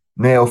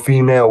 male,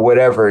 female,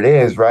 whatever it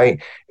is,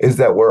 right, is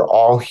that we're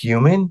all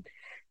human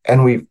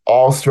and we've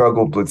all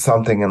struggled with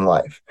something in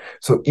life.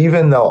 So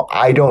even though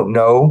I don't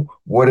know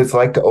what it's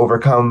like to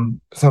overcome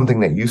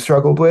something that you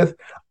struggled with,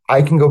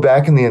 I can go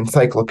back in the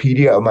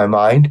encyclopedia of my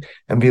mind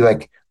and be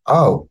like,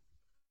 oh,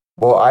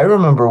 well, I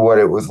remember what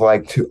it was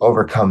like to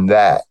overcome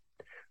that.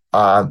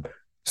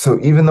 So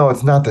even though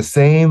it's not the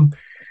same,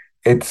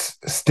 it's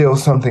still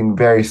something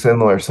very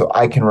similar. So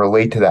I can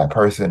relate to that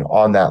person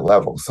on that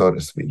level, so to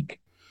speak.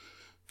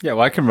 Yeah,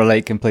 well, I can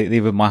relate completely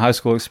with my high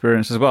school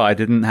experience as well. I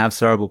didn't have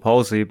cerebral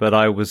palsy, but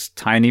I was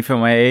tiny for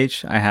my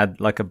age. I had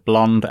like a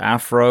blonde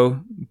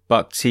afro,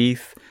 buck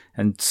teeth,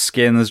 and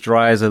skin as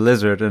dry as a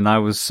lizard, and I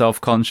was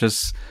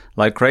self-conscious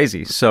like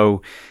crazy.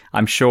 So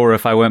I'm sure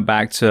if I went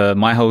back to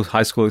my whole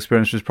high school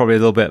experience, was probably a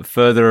little bit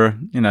further,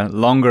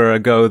 longer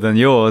ago than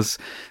yours,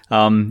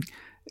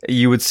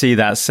 you would see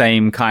that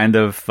same kind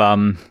of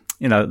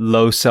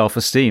low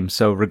self-esteem.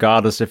 So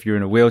regardless if you're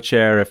in a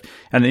wheelchair,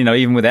 and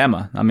even with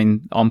Emma, I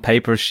mean, on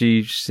paper,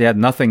 she had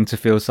nothing to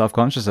feel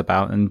self-conscious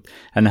about. And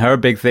her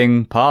big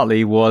thing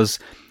partly was,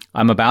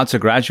 I'm about to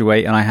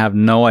graduate and I have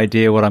no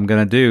idea what I'm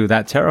going to do.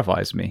 That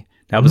terrifies me.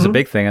 That was a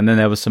big thing. And then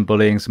there was some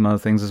bullying, some other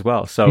things as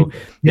well. So,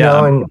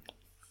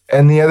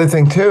 and the other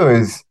thing too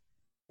is,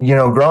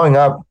 growing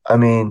up, I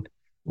mean,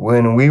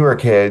 when we were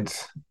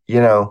kids,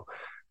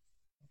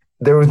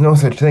 there was no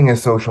such thing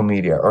as social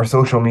media, or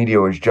social media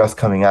was just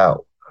coming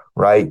out,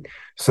 right?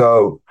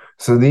 So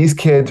these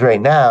kids right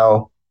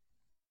now,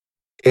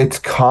 it's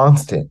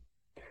constant.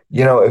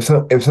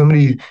 If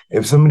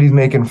somebody's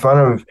making fun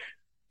of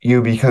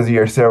you because of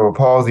your cerebral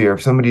palsy, or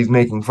if somebody's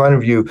making fun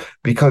of you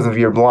because of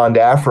your blonde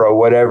afro,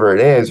 whatever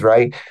it is,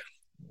 right?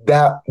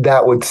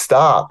 That would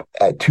stop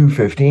at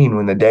 2:15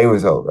 when the day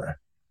was over.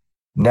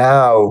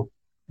 Now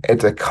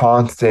it's a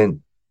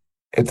constant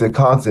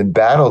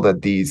battle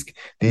that these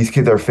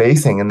kids are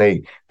facing, and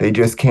they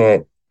just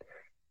can't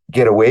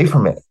get away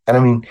from it. And I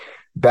mean,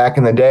 back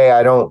in the day,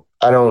 I don't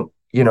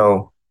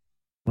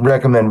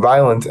recommend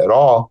violence at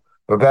all,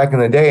 but back in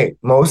the day,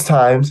 most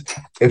times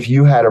if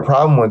you had a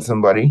problem with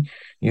somebody,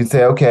 you'd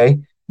say, okay,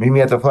 meet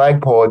me at the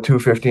flagpole at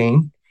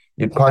 2:15.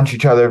 You'd punch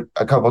each other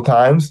a couple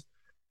times,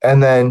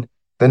 and then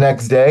the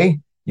next day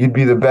you'd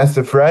be the best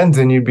of friends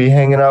and you'd be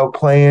hanging out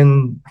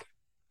playing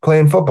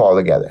football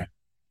together.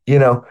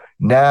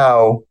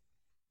 Now,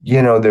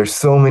 there's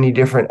so many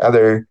different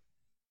other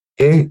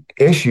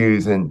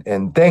issues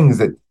and things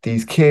that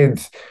these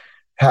kids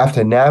have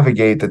to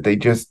navigate, that they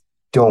just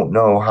don't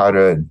know how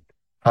to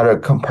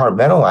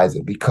compartmentalize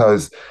it,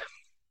 because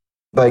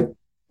like,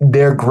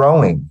 they're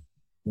growing,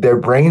 their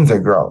brains are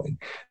growing.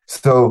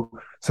 So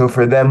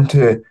for them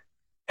to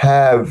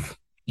have,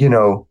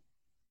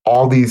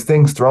 all these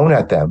things thrown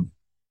at them,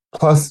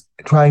 plus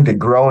trying to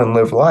grow and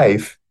live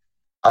life,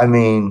 I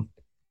mean,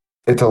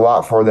 it's a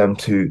lot for them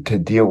to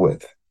deal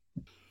with.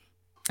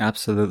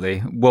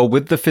 Absolutely. Well,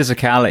 with the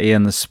physicality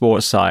and the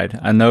sports side,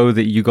 I know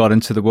that you got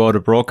into the world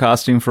of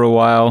broadcasting for a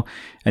while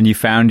and you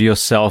found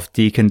yourself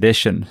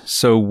deconditioned.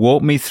 So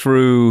walk me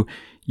through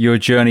your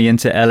journey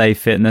into LA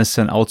Fitness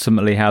and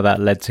ultimately how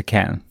that led to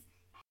Ken.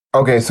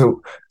 Okay,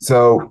 so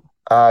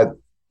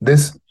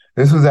this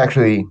was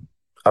actually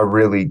a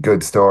really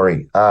good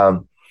story.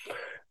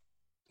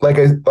 Like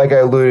I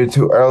alluded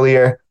to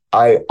earlier,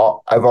 I've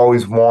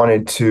always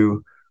wanted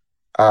to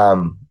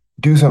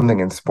do something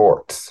in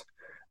sports.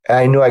 And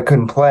I knew I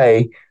couldn't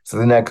play, so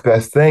the next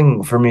best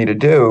thing for me to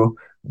do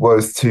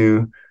was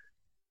to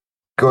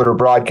go to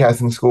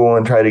broadcasting school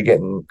and try to get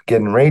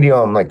in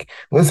radio. I'm like,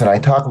 listen, I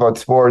talk about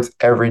sports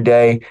every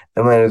day,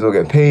 and might as well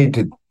get paid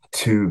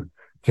to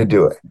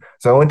do it.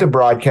 So I went to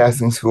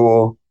broadcasting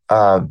school,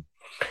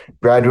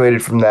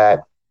 graduated from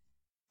that,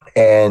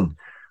 and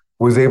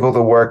was able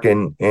to work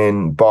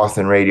in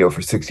Boston radio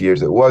for 6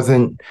 years. It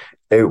wasn't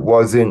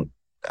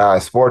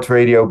sports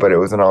radio, but it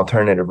was an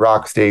alternative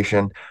rock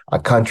station, a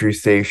country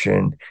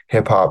station,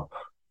 hip hop.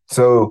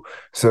 So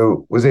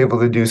was able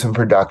to do some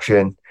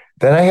production.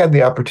 Then I had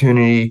the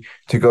opportunity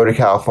to go to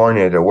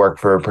California to work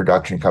for a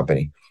production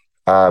company.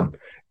 And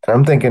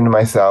I'm thinking to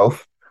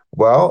myself,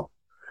 well,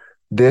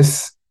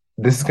 this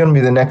is going to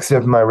be the next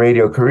step in my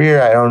radio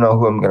career. I don't know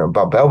who I'm going to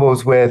bump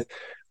elbows with.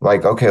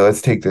 Like, okay,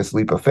 let's take this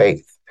leap of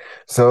faith.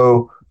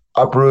 So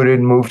uprooted,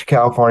 moved to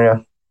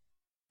California.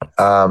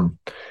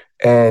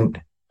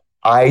 And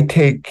I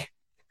take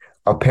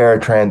a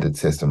paratransit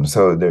system.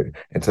 So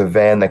it's a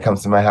van that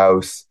comes to my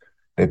house.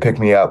 They pick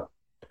me up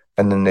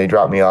and then they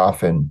drop me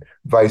off, and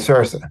vice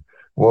versa.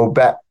 Well,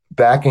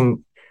 back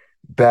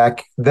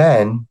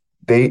then,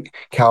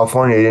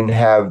 California didn't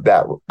have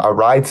a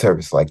ride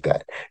service like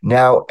that.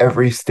 Now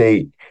every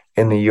state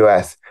in the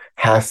U.S.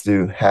 has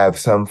to have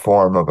some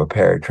form of a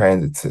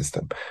paratransit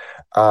system.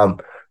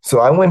 So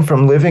I went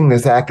from living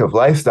this active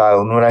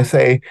lifestyle, and when I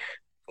say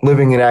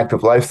living an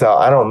active lifestyle,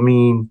 I don't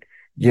mean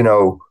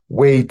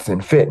weights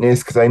and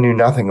fitness, because I knew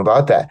nothing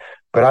about that.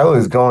 But I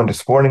was going to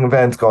sporting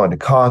events, going to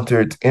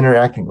concerts,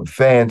 interacting with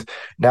fans.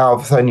 Now, all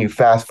of a sudden, you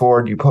fast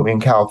forward, you put me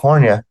in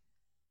California.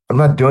 I'm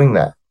not doing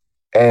that.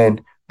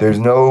 And there's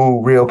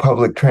no real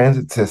public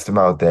transit system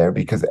out there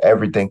because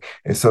everything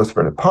is so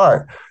spread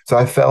apart. So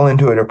I fell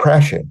into a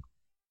depression,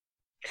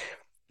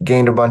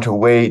 gained a bunch of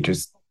weight,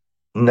 just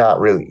not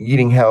really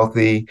eating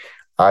healthy.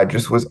 I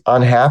just was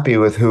unhappy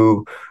with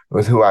who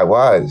I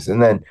was.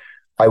 And then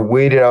I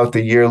waited out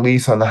the year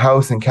lease on the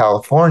house in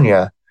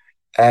California,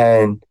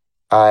 and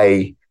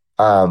I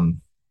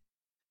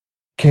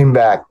came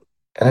back,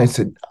 and I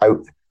said,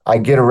 I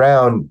get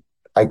around,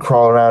 I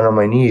crawl around on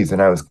my knees, and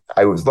I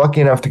was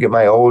lucky enough to get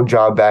my old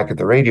job back at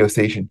the radio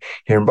station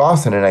here in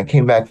Boston. And I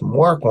came back from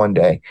work one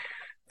day,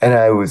 and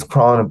I was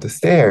crawling up the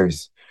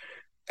stairs,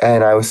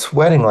 and I was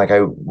sweating like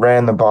I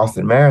ran the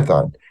Boston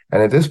Marathon.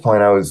 And at this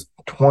point, I was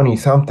 20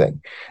 something,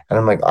 and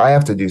I'm like, I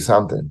have to do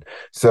something.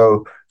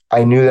 So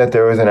I knew that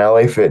there was an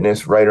LA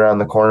Fitness right around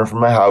the corner from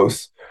my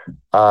house.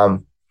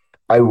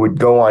 I would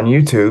go on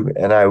YouTube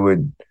and I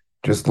would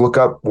just look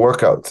up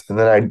workouts, and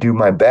then I'd do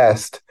my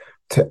best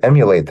to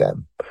emulate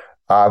them.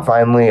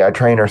 Finally, a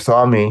trainer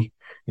saw me.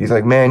 He's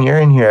like, man, you're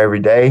in here every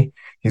day.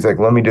 He's like,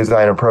 let me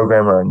design a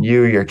program around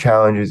you, your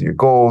challenges, your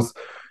goals,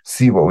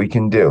 see what we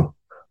can do.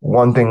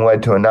 One thing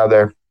led to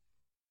another.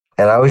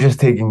 And I was just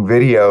taking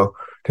video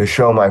to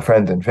show my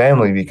friends and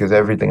family because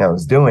everything I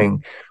was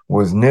doing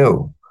was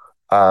new.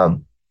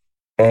 Um,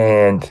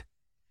 and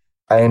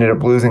I ended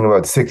up losing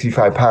about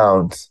 65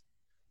 pounds.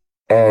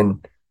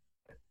 And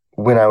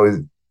when I was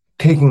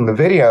taking the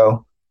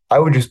video, I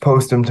would just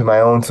post them to my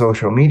own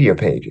social media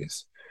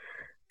pages.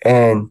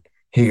 And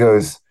he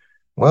goes,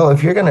 well,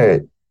 if you're going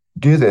to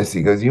do this,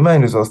 he goes, you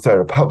might as well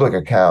start a public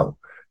account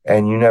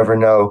and you never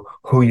know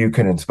who you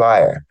can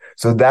inspire.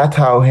 So that's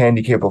how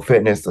Handi Capable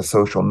Fitness, the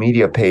social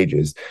media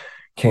pages,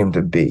 came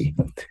to be.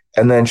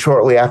 And then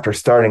shortly after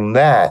starting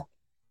that,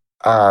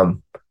 I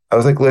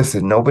was like,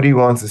 listen, nobody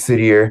wants to sit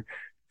here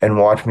and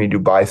watch me do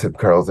bicep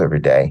curls every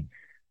day.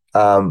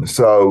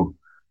 So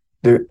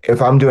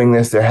if I'm doing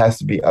this, there has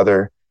to be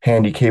other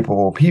Handi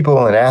capable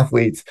people and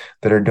athletes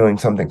that are doing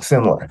something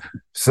similar.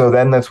 So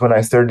then that's when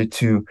I started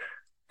to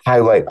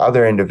highlight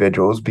other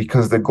individuals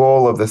because the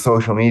goal of the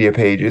social media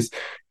pages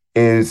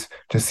is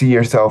to see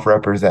yourself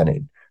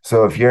represented.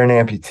 So if you're an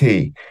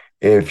amputee,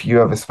 if you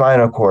have a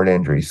spinal cord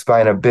injury,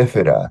 spina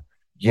bifida,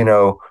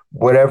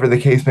 whatever the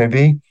case may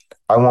be,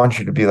 I want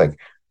you to be like,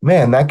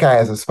 man, that guy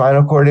has a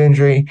spinal cord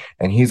injury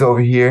and he's over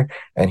here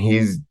and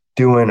he's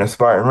doing a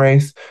Spartan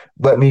race.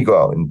 Let me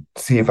go and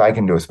see if I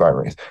can do a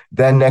Spartan race.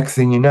 Then next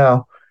thing you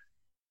know,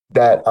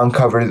 that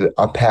uncovers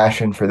a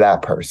passion for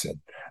that person.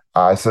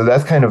 So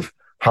that's kind of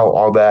how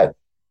all that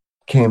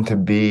came to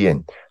be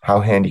and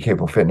how Handi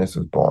Capable Fitness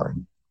was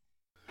born.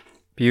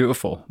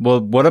 Beautiful.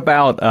 Well, what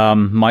about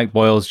Mike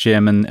Boyle's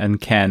gym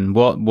and Ken?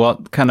 What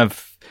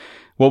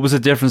was the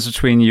difference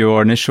between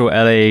your initial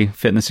LA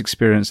fitness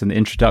experience and the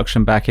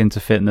introduction back into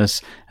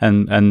fitness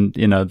and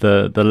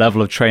the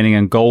level of training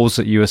and goals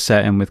that you were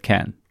setting with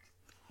Ken?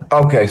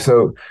 Okay,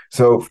 so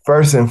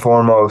first and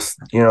foremost,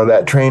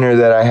 that trainer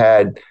that I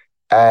had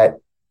at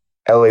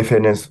LA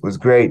Fitness was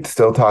great.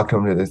 Still talk to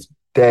him to this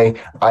day.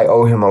 I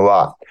owe him a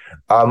lot.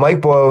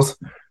 Mike Boyle's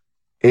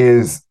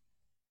is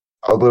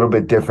a little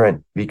bit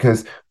different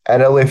because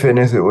at LA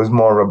Fitness, it was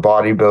more of a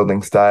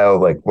bodybuilding style,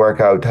 like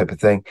workout type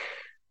of thing.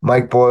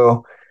 Mike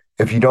Boyle,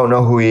 if you don't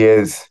know who he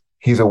is,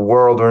 he's a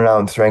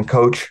world-renowned strength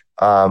coach.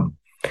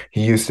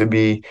 He used to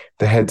be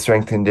the head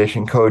strength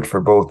condition coach for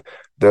both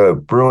the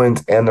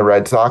Bruins and the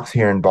Red Sox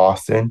here in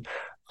Boston.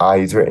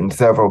 He's written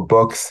several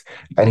books,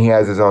 and he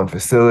has his own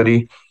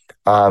facility.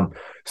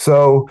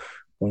 So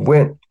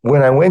when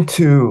I went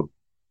to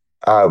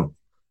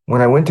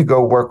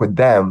go work with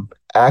them,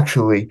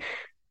 actually,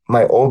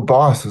 my old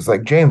boss was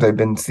like, James, I've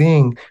been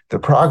seeing the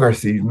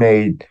progress you've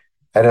made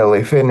at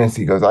LA Fitness.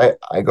 He goes,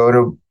 I go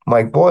to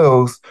Mike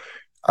Boyle's,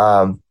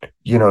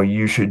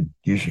 you should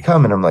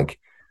come. And I'm like,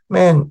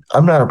 man,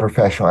 I'm not a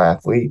professional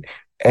athlete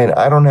and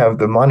I don't have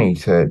the money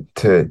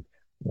to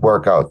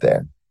work out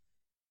there.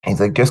 He's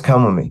like, just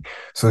come with me.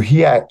 So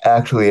he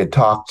actually had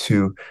talked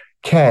to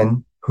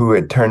Ken, who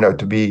had turned out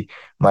to be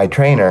my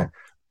trainer.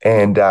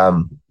 And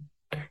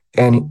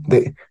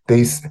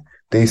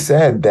they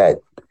said that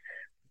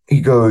he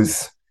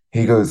goes,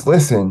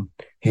 listen,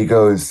 he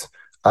goes,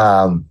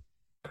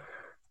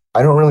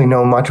 I don't really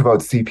know much about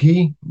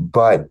CP,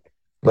 but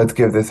let's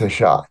give this a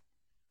shot.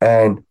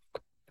 And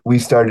we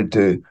started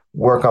to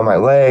work on my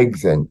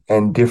legs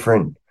and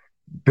different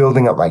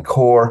building up my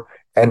core.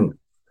 And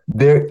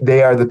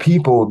they are the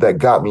people that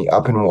got me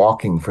up and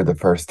walking for the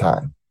first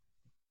time.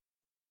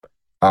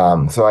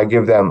 So I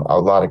give them a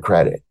lot of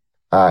credit.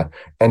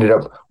 Ended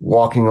up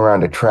walking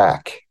around a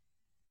track.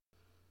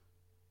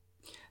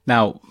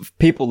 Now,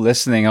 people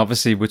listening,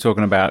 obviously we're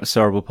talking about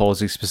cerebral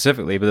palsy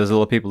specifically, but there's a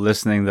lot of people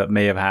listening that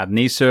may have had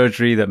knee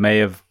surgery, that may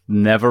have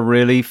never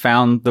really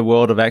found the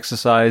world of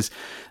exercise.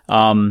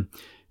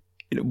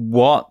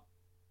 What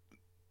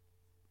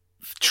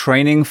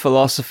training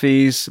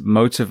philosophies,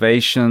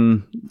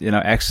 motivation,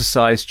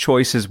 exercise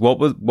choices, what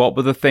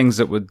were the things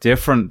that were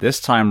different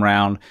this time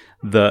round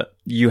that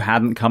you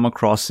hadn't come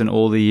across in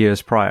all the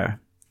years prior?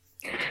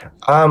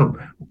 Well,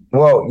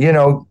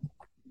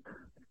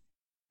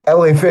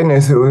 LA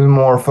Fitness, it was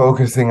more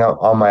focusing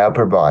on my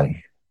upper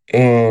body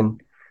and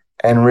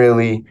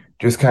really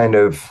just kind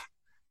of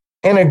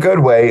in a good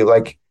way.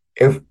 Like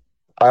if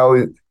I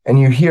always, and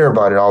you hear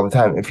about it all the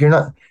time, if you're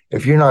not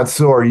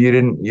sore, you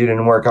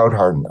didn't work out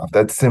hard enough.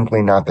 That's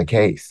simply not the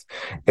case.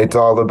 It's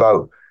all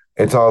about,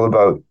 working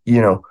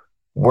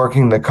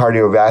the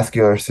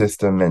cardiovascular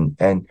system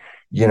and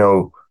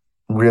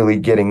really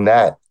getting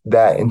that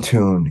in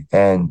tune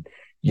and,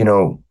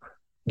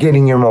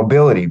 getting your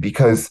mobility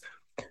because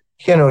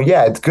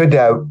it's good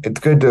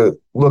to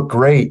look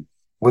great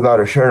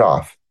without a shirt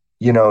off,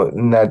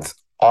 and that's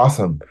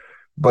awesome.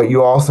 But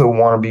you also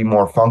want to be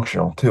more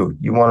functional too.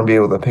 You want to be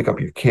able to pick up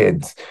your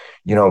kids,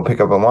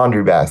 pick up a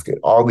laundry basket,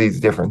 all these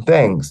different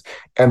things,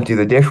 empty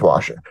the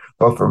dishwasher.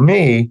 But for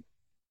me,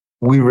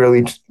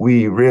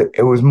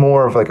 it was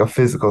more of like a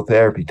physical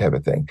therapy type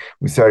of thing.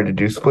 We started to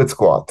do split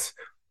squats,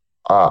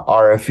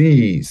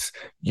 RFEs,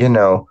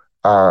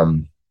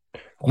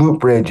 glute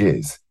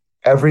bridges,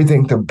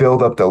 everything to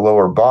build up the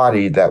lower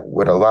body that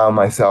would allow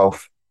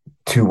myself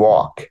to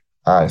walk.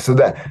 So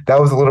that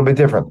was a little bit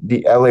different.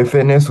 The LA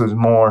Fitness was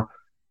more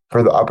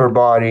for the upper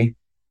body.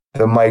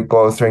 The Mike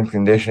Bow strength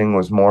conditioning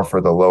was more for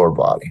the lower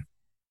body.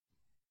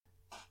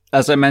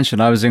 As I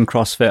mentioned, I was in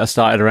CrossFit. I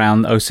started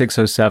around 06,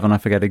 07. I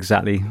forget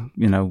exactly,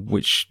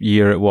 which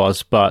year it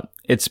was, but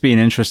it's been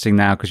interesting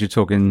now because you're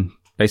talking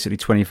basically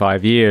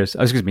 25 years,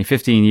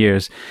 15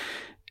 years.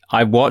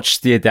 I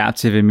watched the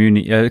adaptive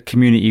immunity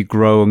community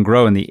grow and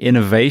grow, and the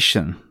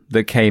innovation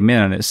that came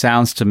in. And it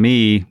sounds to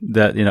me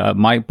that, at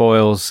Mike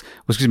Boyle's,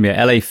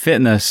 at LA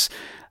Fitness,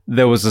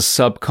 there was a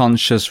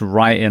subconscious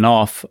writing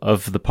off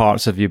of the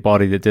parts of your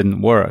body that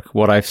didn't work.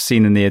 What I've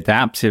seen in the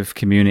adaptive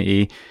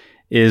community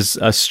is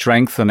a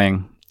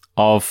strengthening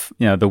of,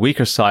 the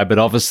weaker side, but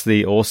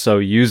obviously also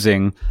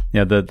using,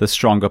 the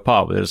stronger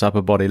part, whether it's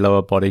upper body,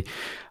 lower body,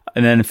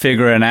 and then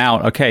figuring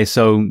out, okay,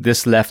 so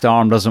this left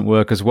arm doesn't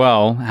work as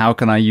well. How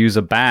can I use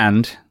a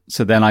band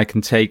so then I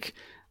can take,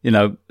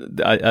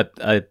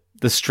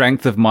 the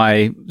strength of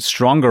my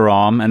stronger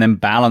arm and then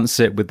balance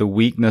it with the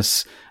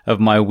weakness of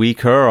my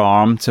weaker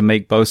arm to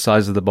make both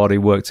sides of the body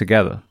work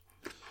together.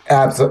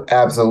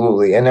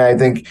 Absolutely. And I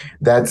think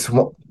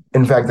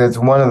in fact, that's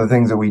one of the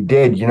things that we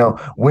did.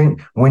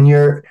 When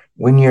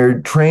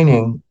you're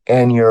training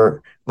and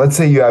let's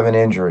say you have an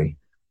injury,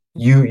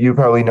 you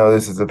probably know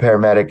this as a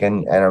paramedic,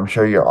 and I'm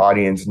sure your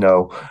audience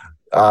know.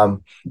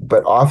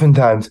 But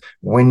oftentimes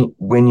when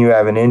you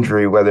have an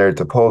injury, whether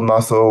it's a pulled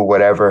muscle or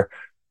whatever,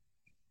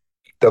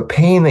 the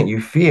pain that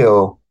you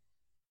feel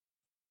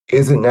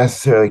isn't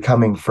necessarily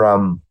coming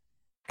from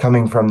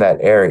that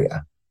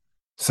area.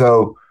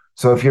 So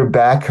if your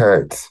back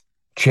hurts,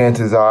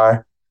 chances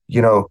are,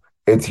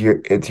 it's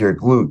your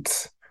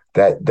glutes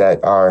that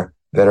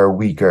are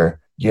weaker.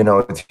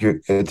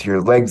 It's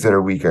your legs that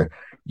are weaker.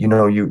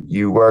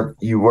 You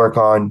work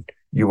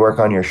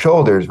on your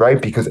shoulders, right?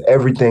 Because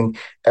everything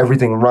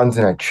runs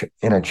in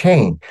a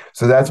chain.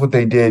 So that's what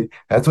they did.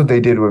 That's what they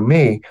did with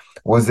me,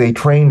 was they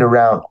trained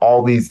around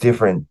all these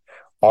different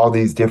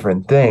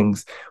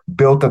things,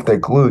 built up their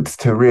glutes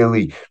to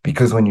really,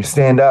 because when you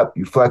stand up,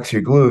 you flex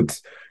your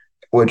glutes,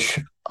 which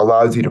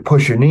allows you to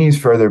push your knees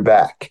further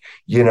back,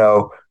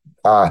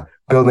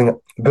 building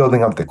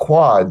up the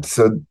quads.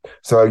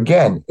 So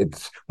again,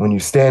 it's when you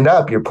stand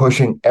up, you're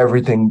pushing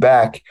everything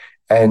back,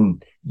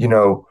 and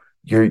you're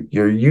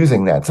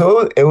using that.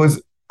 So it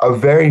was a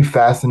very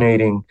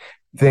fascinating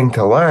thing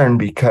to learn,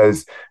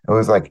 because it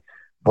was like,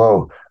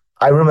 whoa.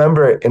 I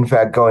remember, in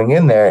fact, going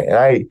in there,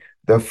 and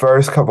the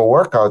first couple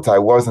workouts, I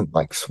wasn't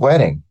like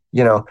sweating,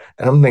 and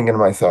I'm thinking to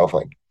myself,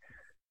 like,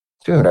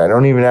 dude, I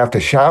don't even have to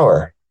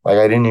shower. Like,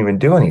 I didn't even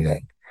do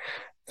anything.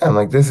 I'm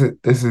like, this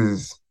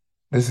is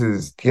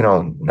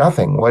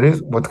nothing.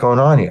 What's going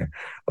on here?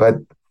 But,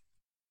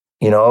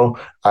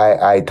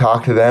 I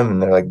talk to them,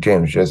 and they're like,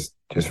 James, just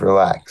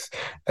relax.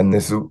 And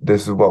this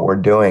is what we're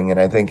doing. And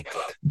I think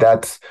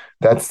that's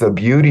the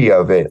beauty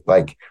of it.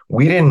 Like,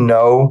 we didn't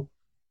know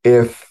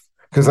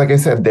because like I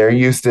said, they're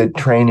used to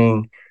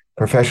training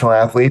professional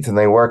athletes, and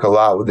they work a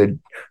lot with a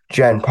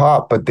gen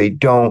pop, but they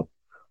don't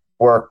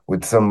work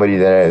with somebody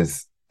that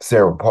has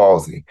cerebral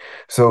palsy.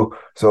 So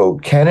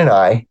Ken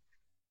and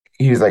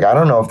he's like, I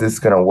don't know if this is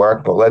going to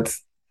work, but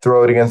let's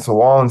throw it against the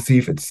wall and see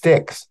if it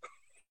sticks.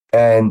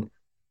 And,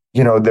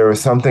 there were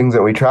some things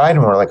that we tried,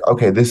 and we're like,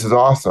 okay, this is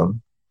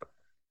awesome.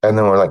 And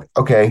then we're like,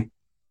 okay,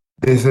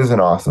 this isn't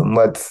awesome.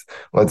 Let's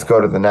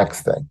go to the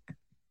next thing.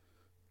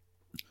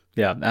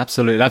 Yeah,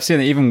 absolutely. I've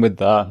seen it even with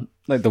the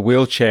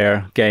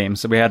wheelchair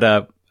games. So we had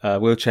a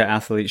wheelchair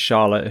athlete,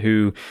 Charlotte,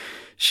 who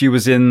she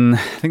was in, I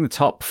think, the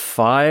top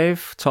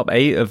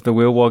 8 of the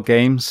Wheel Walk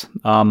games.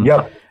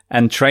 Yep.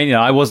 And training,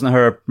 I wasn't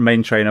her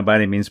main trainer by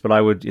any means, but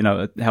I would,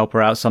 help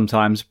her out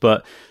sometimes.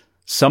 But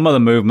some of the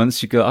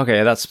movements, you go,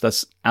 okay,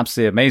 that's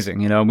absolutely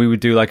amazing. And we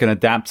would do like an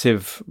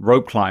adaptive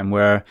rope climb,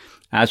 where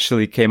I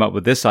actually came up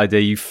with this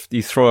idea. You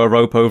throw a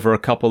rope over a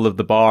couple of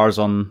the bars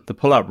on the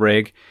pull-up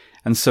rig,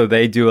 and so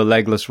they do a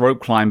legless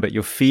rope climb, but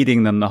you're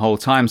feeding them the whole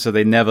time, so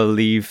they never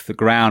leave the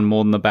ground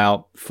more than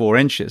about 4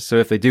 inches. So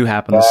if they do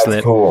happen to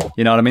slip, cool.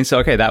 You know what I mean? So,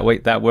 okay,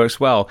 that works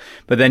well.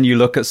 But then you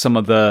look at some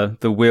of the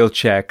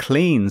wheelchair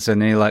cleans,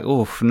 and you're like,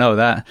 oh, no,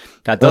 that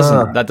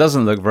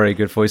doesn't look very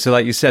good for you. So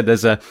like you said,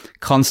 there's a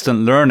constant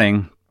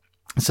learning,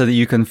 so that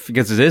you can,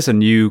 because it is a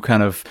new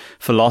kind of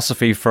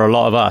philosophy for a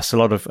lot of us, a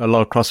lot of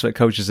CrossFit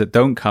coaches that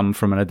don't come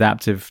from an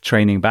adaptive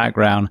training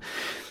background,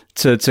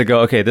 to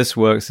go, okay, this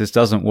works, this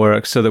doesn't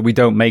work, so that we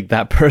don't make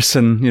that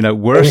person,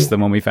 worse than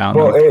when we found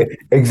them.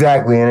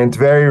 Exactly. And it's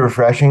very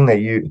refreshing that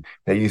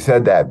you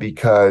said that,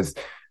 because,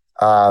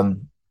 I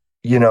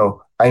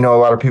know a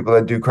lot of people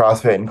that do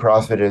CrossFit, and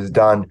CrossFit has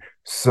done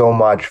so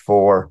much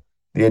for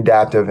the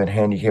adaptive and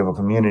Handi Capable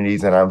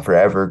communities, and I'm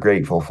forever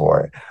grateful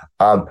for it.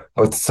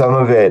 But some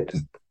of it,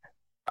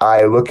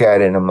 I look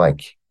at it and I'm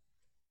like,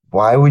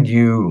 why would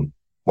you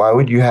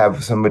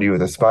have somebody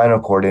with a spinal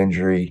cord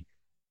injury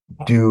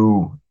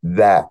do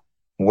that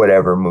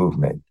whatever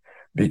movement?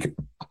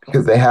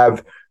 Because they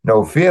have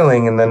no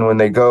feeling, and then when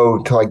they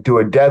go to like do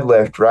a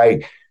deadlift,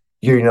 right,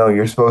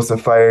 you're supposed to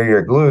fire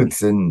your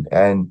glutes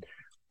and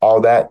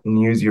all that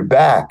and use your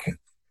back,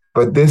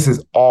 but this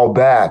is all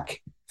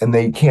back, and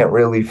they can't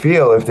really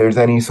feel if there's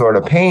any sort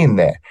of pain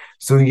there.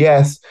 So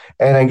yes,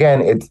 and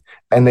again,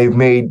 and they've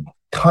made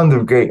tons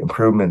of great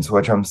improvements,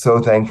 which I'm so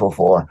thankful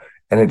for,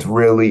 and it's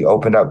really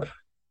opened up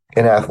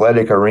an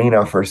athletic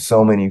arena for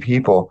so many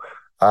people.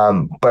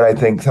 But I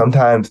think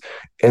sometimes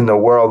in the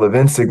world of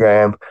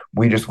Instagram,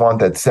 we just want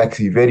that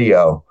sexy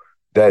video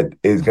that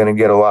is going to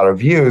get a lot of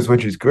views,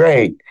 which is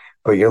great.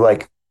 But you're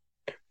like,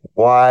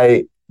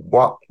 why?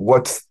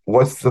 What's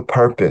the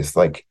purpose?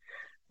 Like,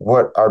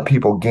 what are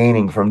people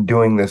gaining from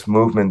doing this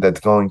movement that's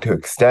going to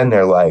extend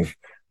their life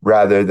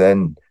rather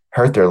than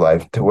hurt their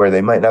life to where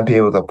they might not be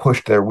able to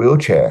push their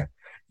wheelchair,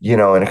 in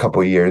a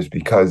couple of years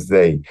because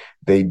they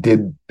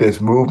did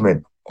this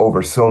movement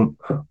over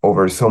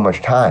so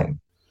much time.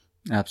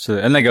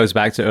 Absolutely. And that goes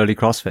back to early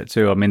CrossFit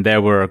too. I mean,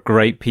 there were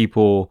great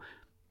people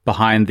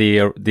behind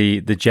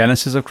the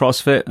genesis of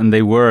CrossFit, and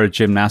they were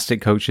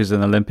gymnastic coaches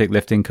and Olympic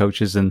lifting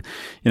coaches and,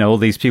 all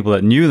these people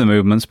that knew the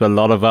movements, but a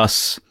lot of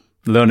us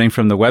learning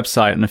from the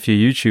website and a few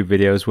YouTube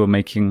videos were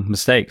making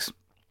mistakes.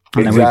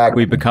 And Exactly. then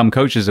we become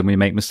coaches and we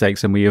make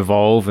mistakes and we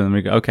evolve and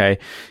we go, okay.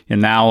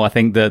 And now I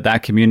think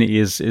that community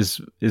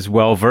is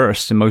well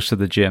versed in most of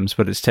the gyms,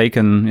 but it's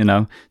taken,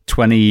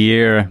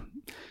 20-year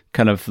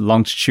kind of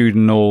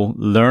longitudinal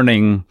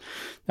learning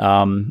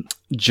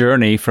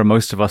journey for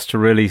most of us to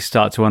really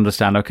start to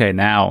understand, okay,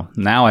 now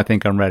I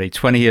think I'm ready.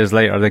 20 years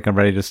later, I think I'm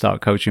ready to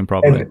start coaching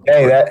properly. And,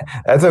 hey,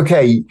 that's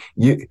okay.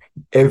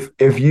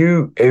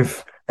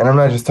 And I'm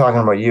not just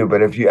talking about you,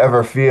 but if you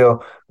ever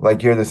feel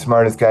like you're the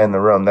smartest guy in the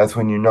room, that's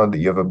when you know that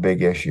you have a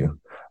big issue.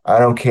 I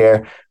don't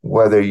care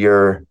whether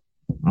you're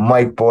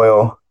Mike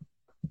Boyle,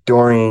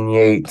 Dorian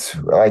Yates,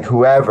 like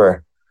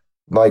whoever,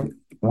 like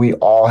we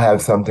all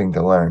have something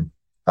to learn.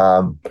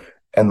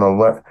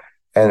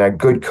 And a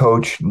good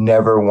coach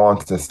never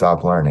wants to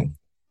stop learning.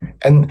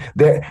 And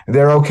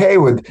they're okay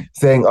with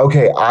saying,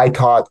 okay, I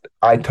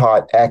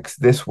taught X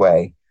this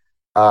way.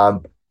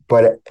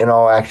 But in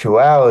all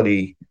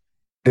actuality,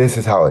 this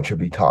is how it should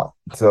be taught.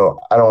 So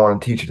I don't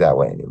want to teach it that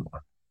way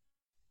anymore.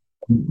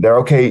 They're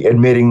okay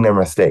admitting their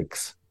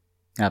mistakes.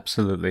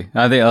 Absolutely.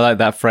 I think I like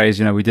that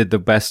phrase, we did the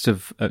best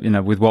of,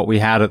 with what we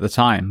had at the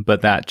time,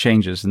 but that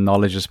changes and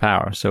knowledge is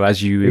power. So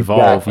as you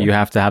evolve, Exactly. You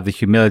have to have the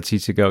humility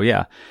to go,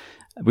 yeah,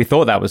 we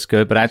thought that was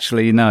good, but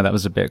actually, no, that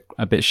was a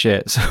bit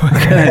shit. So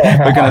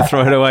we're gonna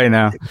throw it away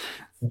now.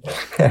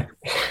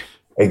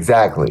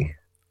 Exactly.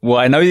 Well,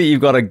 I know that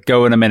you've got to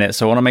go in a minute,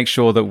 so I want to make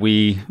sure that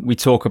we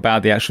talk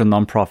about the actual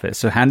nonprofit.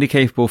 So Handi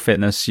Capable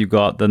Fitness, you've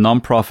got the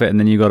nonprofit, and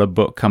then you've got a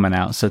book coming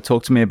out. So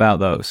talk to me about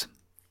those.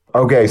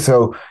 Okay,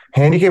 so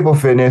Handi Capable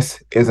Fitness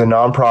is a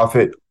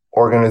nonprofit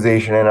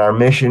organization, and our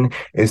mission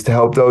is to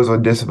help those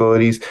with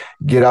disabilities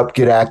get up,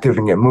 get active,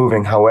 and get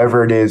moving,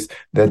 however it is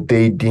that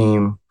they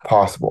deem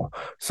possible.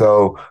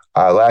 So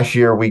last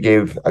year, we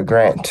gave a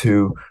grant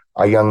to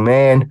a young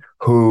man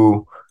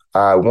who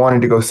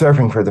wanted to go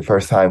surfing for the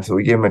first time. So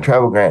we gave him a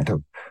travel grant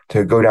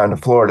to go down to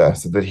Florida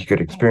so that he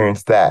could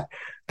experience that.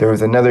 There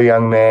was another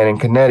young man in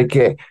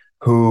Connecticut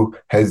who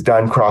has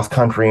done cross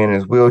country in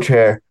his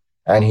wheelchair,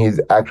 and he's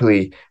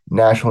actually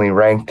nationally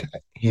ranked.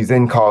 He's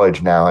in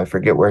college now. I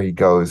forget where he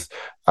goes,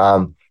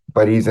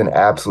 but he's an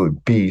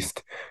absolute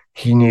beast.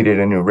 He needed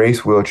a new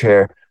race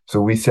wheelchair.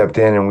 So we stepped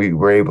in and we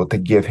were able to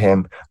give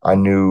him a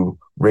new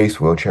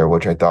race wheelchair,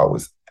 which I thought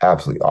was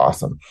absolutely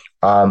awesome.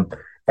 And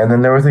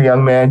then there was a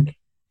young man,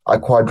 a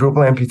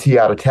quadruple amputee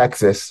out of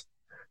Texas,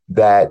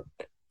 that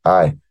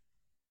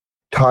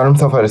taught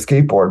himself how to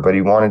skateboard, but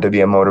he wants to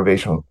be a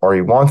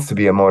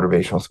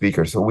motivational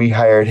speaker. So we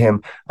hired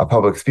him a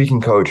public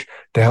speaking coach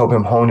to help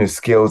him hone his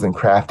skills and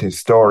craft his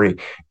story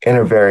in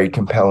a very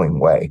compelling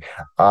way.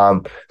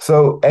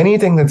 So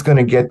anything that's going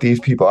to get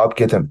these people up,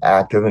 get them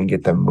active and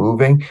get them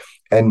moving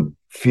and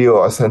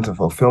feel a sense of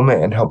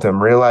fulfillment and help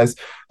them realize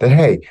that,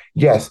 hey,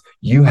 yes,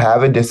 you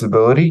have a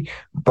disability,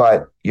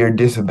 but your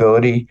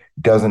disability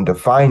doesn't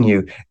define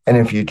you. And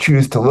if you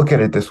choose to look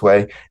at it this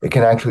way, it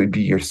can actually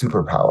be your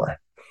superpower.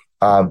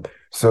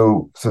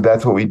 So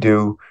that's what we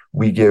do.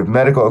 We give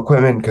medical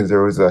equipment because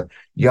there was a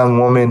young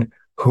woman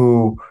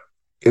who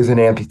is an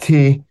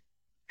amputee.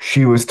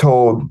 She was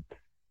told,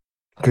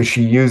 because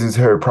she uses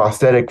her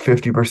prosthetic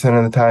 50%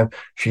 of the time,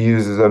 she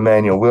uses a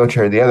manual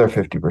wheelchair the other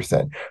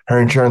 50%. Her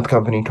insurance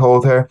company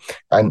told her,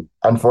 and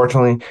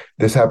unfortunately,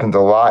 this happens a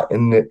lot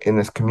in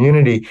this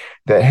community,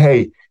 that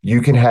hey,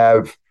 you can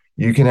have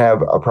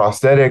a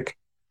prosthetic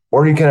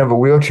or you can have a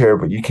wheelchair,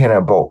 but you can't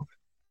have both.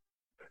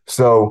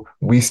 So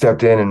we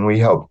stepped in and we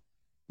helped,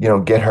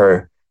 get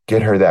her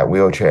that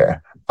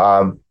wheelchair.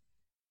 And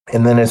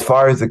then as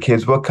far as the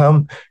kids book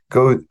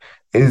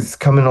is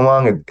coming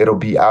along, it'll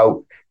be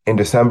out in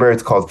December.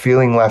 It's called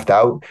Feeling Left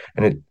Out,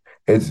 and it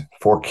is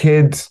for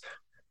kids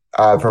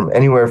from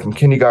anywhere from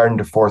kindergarten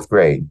to fourth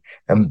grade.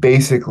 And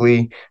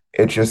basically,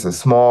 it's just a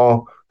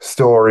small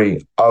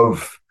story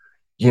of,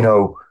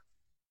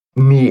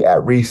 me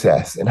at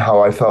recess and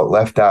how I felt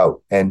left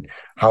out and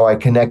how I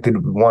connected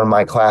with one of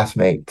my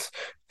classmates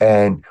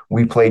and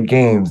we played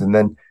games. And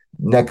then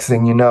Next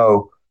thing you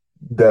know,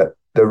 the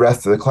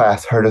rest of the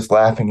class heard us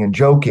laughing and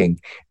joking,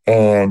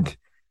 and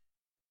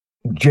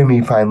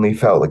Jimmy finally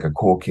felt like a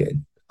cool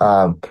kid.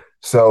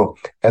 So,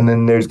 and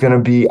then there's going to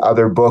be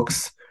other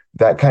books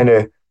that kind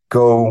of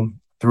go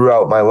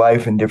throughout my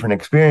life and different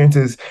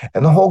experiences.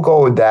 And the whole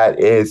goal with that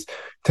is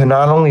to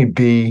not only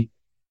be,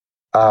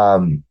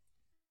 um,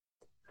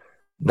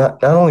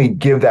 not only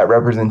give that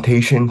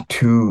representation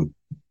to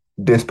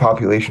this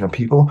population of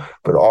people,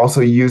 but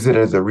also use it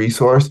as a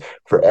resource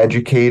for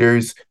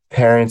educators,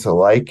 parents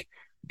alike.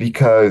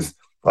 Because,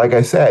 like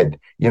I said,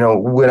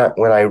 when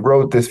I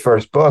wrote this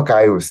first book,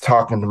 I was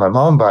talking to my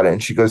mom about it,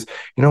 and she goes,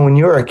 when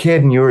you were a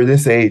kid and you were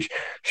this age,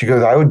 she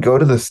goes, I would go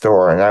to the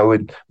store and I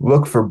would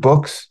look for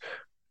books,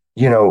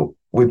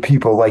 with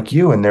people like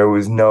you, and there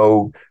was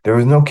no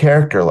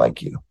character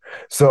like you.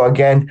 So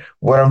again,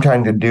 what I'm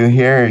trying to do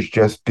here is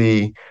just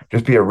be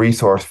a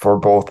resource for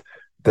both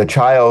the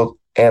child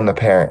and the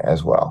parent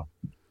as well.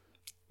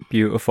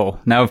 Beautiful.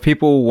 Now, if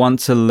people want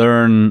to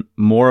learn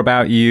more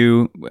about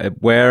you,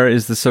 where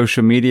is the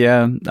social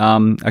media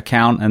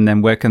account, and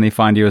then where can they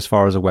find you as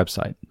far as a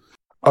website?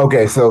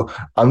 Okay, so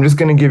I'm just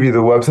going to give you the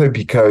website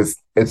because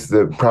it's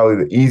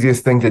probably the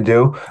easiest thing to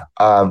do.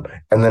 And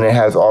then it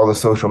has all the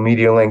social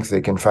media links.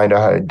 They can find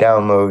out how to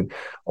download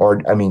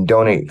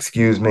donate,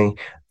 excuse me,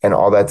 and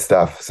all that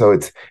stuff. So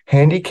it's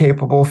Handi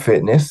Capable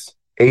Fitness,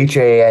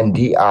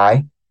 Handi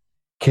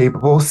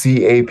Capable,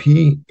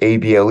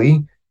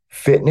 Capable,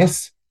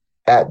 fitness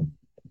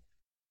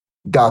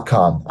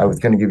 @.com. I was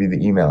going to give you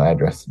the email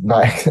address.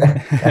 Okay,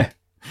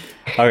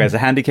 so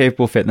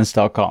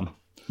handicapablepfitness.com.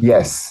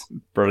 Yes.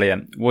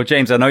 Brilliant. Well,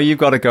 James, I know you've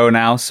got to go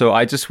now, so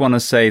I just want to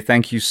say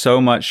thank you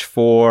so much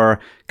for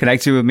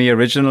connecting with me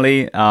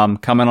originally,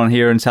 coming on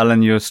here and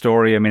telling your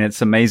story. I mean,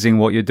 it's amazing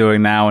what you're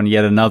doing now, and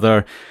yet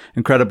another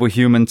incredible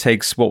human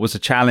takes what was a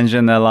challenge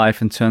in their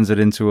life and turns it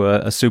into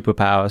a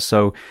superpower.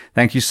 So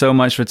thank you so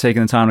much for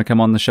taking the time to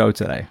come on the show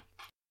today.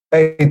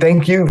 Hey,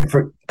 thank you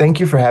for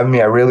having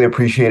me. I really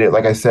appreciate it.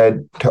 Like I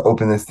said, to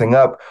open this thing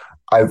up,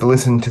 I've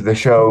listened to the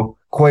show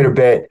quite a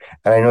bit,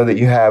 and I know that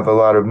you have a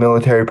lot of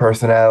military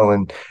personnel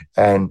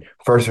and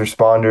first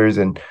responders,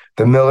 and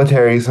the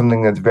military is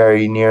something that's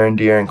very near and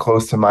dear and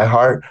close to my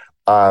heart.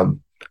 A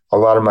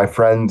lot of my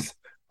friends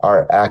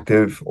are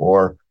active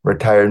or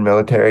retired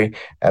military,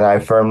 and I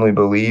firmly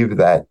believe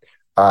that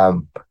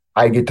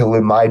I get to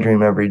live my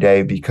dream every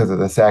day because of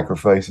the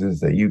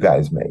sacrifices that you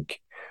guys make,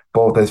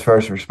 both as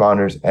first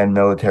responders and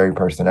military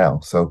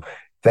personnel. So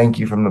thank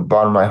you from the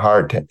bottom of my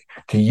heart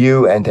to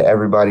you and to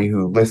everybody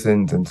who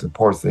listens and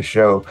supports the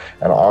show,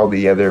 and all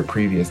the other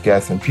previous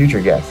guests and future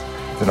guests.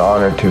 It's an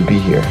honor to be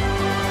here.